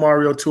 Well, I know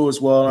Mario too as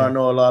well. I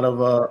know a lot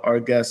of our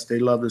guests. They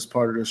love this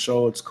part of the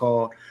show. It's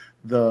called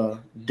the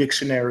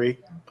Dictionary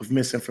of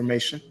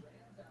Misinformation.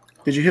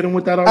 Did you hit him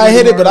with that already? I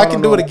hit it, but I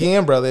can do it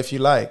again, brother, if you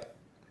like.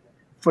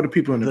 For the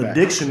people in the back.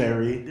 The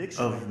Dictionary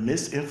of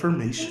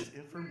Misinformation.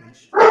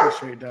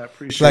 Appreciate that.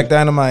 Black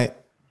Dynamite.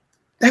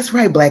 That's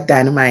right, Black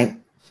Dynamite.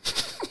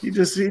 He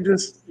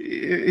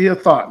a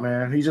thought,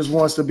 man. He just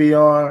wants to be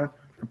on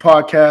the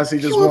podcast. He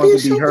just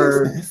wants to be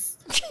heard.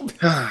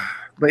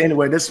 But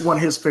anyway, this is one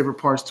of his favorite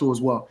parts too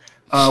as well.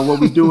 What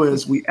we do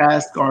is we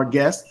ask our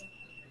guests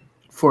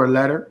for a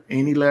letter,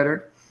 any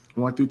letter,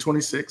 1 through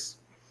 26.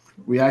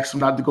 We ask them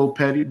not to go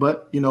petty,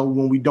 but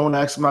when we don't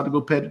ask them not to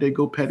go petty, they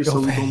go petty. So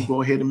we're gonna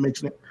go ahead and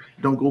mention it.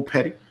 Don't go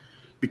petty,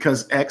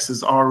 because X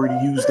is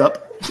already used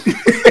up.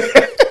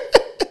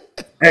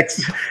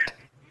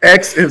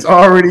 X is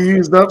already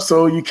used up,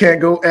 so you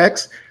can't go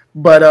X.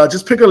 But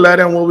just pick a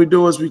letter, and what we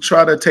do is we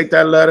try to take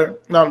that letter.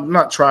 No,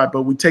 not try,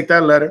 but we take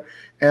that letter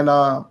and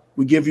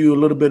we give you a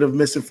little bit of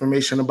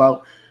misinformation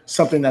about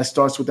something that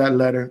starts with that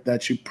letter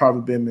that you've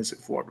probably been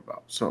misinformed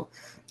about. So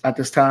at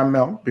this time,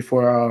 Mel,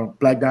 before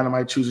Black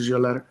Dynamite chooses your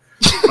letter,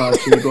 can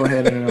you go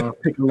ahead and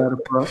pick a letter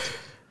for us?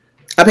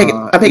 I'm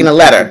picking a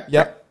letter.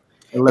 Yep.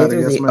 A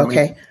letter, yes, ma'am.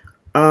 Okay.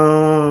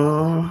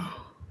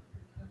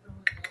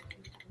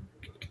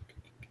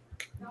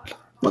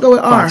 We'll go with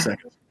R. 5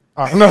 seconds.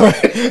 No.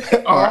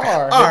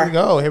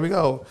 R. Here we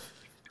go.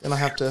 And I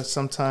have to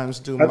sometimes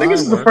do. I think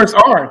this is the first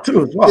R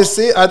too as well. This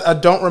is, I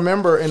don't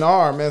remember an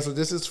R, man. So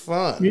this is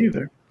fun. Me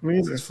either.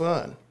 This is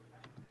fun.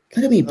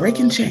 Look at me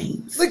breaking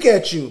chains. Look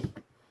at you.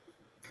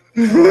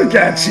 Look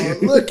at you.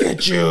 Look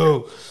at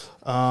you.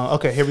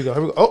 Okay, here we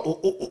go.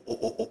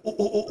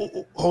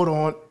 Oh, hold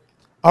on.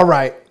 All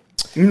right.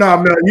 Nah,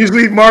 man.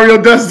 Usually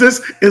Mario does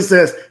this. It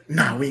says,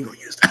 "Nah, we ain't gonna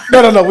use that."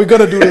 No. We're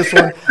gonna do this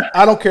one.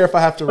 I don't care if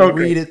I have to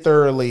read it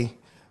thoroughly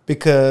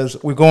because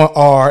we're going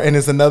R, and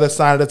it's another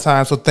sign of the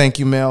time. So thank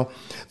you, Mel.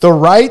 The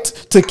right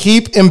to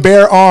keep and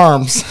bear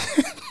arms.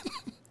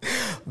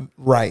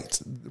 Right.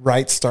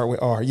 Start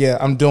with R. Yeah,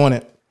 I'm doing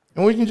it.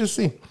 And we can just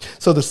see.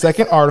 So the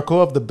second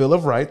article of the Bill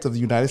of Rights of the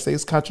United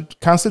States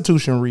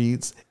Constitution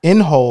reads, in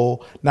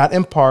whole, not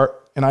in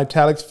part, in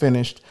italics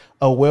finished,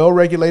 a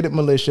well-regulated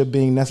militia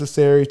being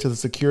necessary to the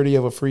security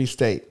of a free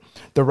state.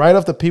 The right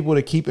of the people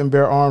to keep and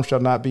bear arms shall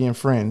not be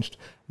infringed.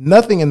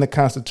 Nothing in the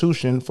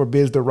Constitution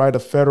forbids the right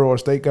of federal or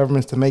state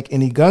governments to make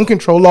any gun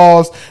control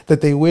laws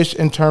that they wish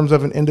in terms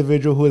of an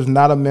individual who is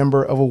not a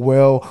member of a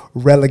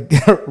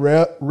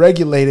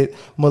well-regulated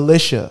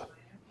militia.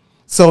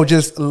 So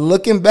just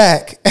looking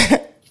back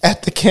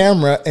at the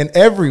camera and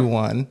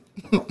everyone,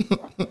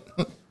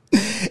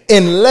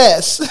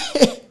 unless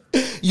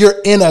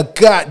you're in a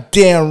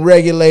goddamn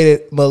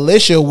regulated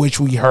militia, which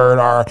we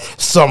heard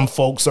some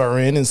folks are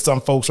in and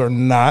some folks are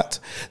not,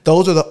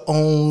 those are the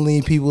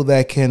only people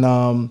that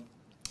can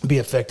be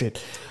affected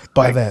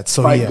by that.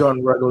 So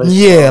gun regulation.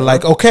 Yeah,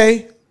 like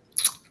okay.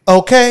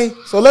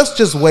 So let's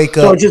just wake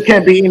up. So it just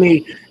can't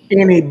be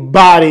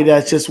anybody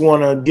that just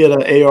want to get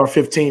an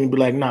AR-15 and be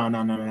like, no,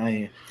 I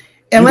ain't.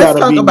 And let's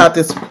talk about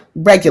this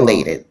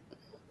regulated.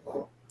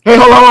 Hey,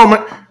 hold on,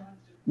 man.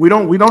 We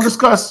don't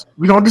discuss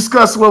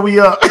what we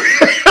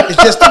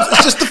It's just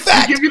the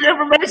fact. We give you the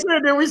information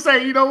and then we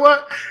say, you know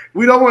what?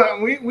 We don't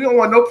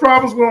want no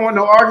problems. We don't want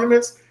no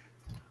arguments.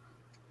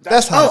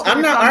 That's how.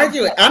 I'm not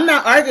arguing. I'm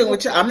not arguing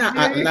with you. I'm not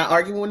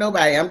arguing with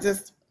nobody. I'm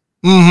just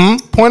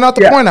point out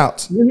the point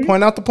outs.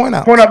 Point out the point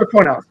outs. Point out the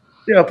point outs.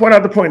 Yeah, point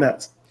out the point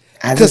outs.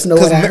 I just know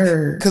what I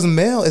heard. Because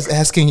Mel is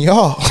asking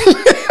y'all.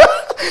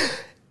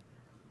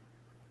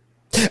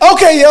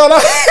 Okay, y'all. All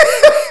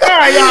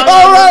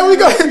right, we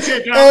go.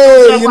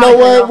 Hey, you know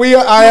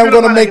what? I am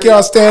going to make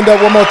y'all stand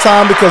up one more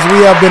time because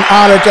we have been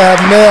honored to have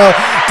Mel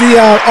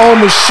Dione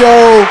on the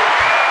show.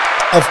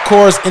 Of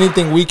course,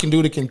 anything we can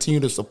do to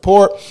continue to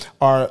support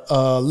our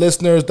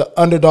listeners, the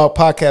Underdog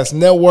Podcast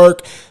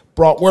Network.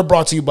 We're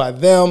brought to you by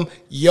them.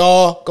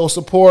 Y'all go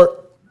support.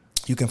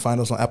 You can find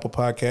us on Apple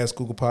Podcasts,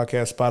 Google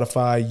Podcasts,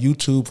 Spotify,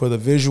 YouTube for the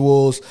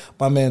visuals.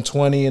 My man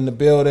 20 in the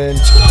building.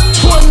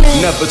 20.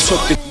 Never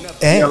took the...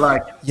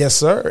 Yes,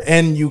 sir.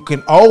 And you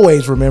can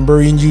always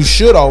remember, and you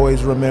should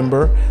always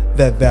remember,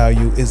 that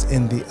value is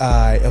in the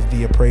eye of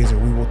the appraiser.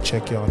 We will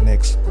check y'all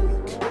next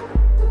week.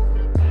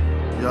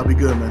 Y'all be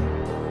good, man.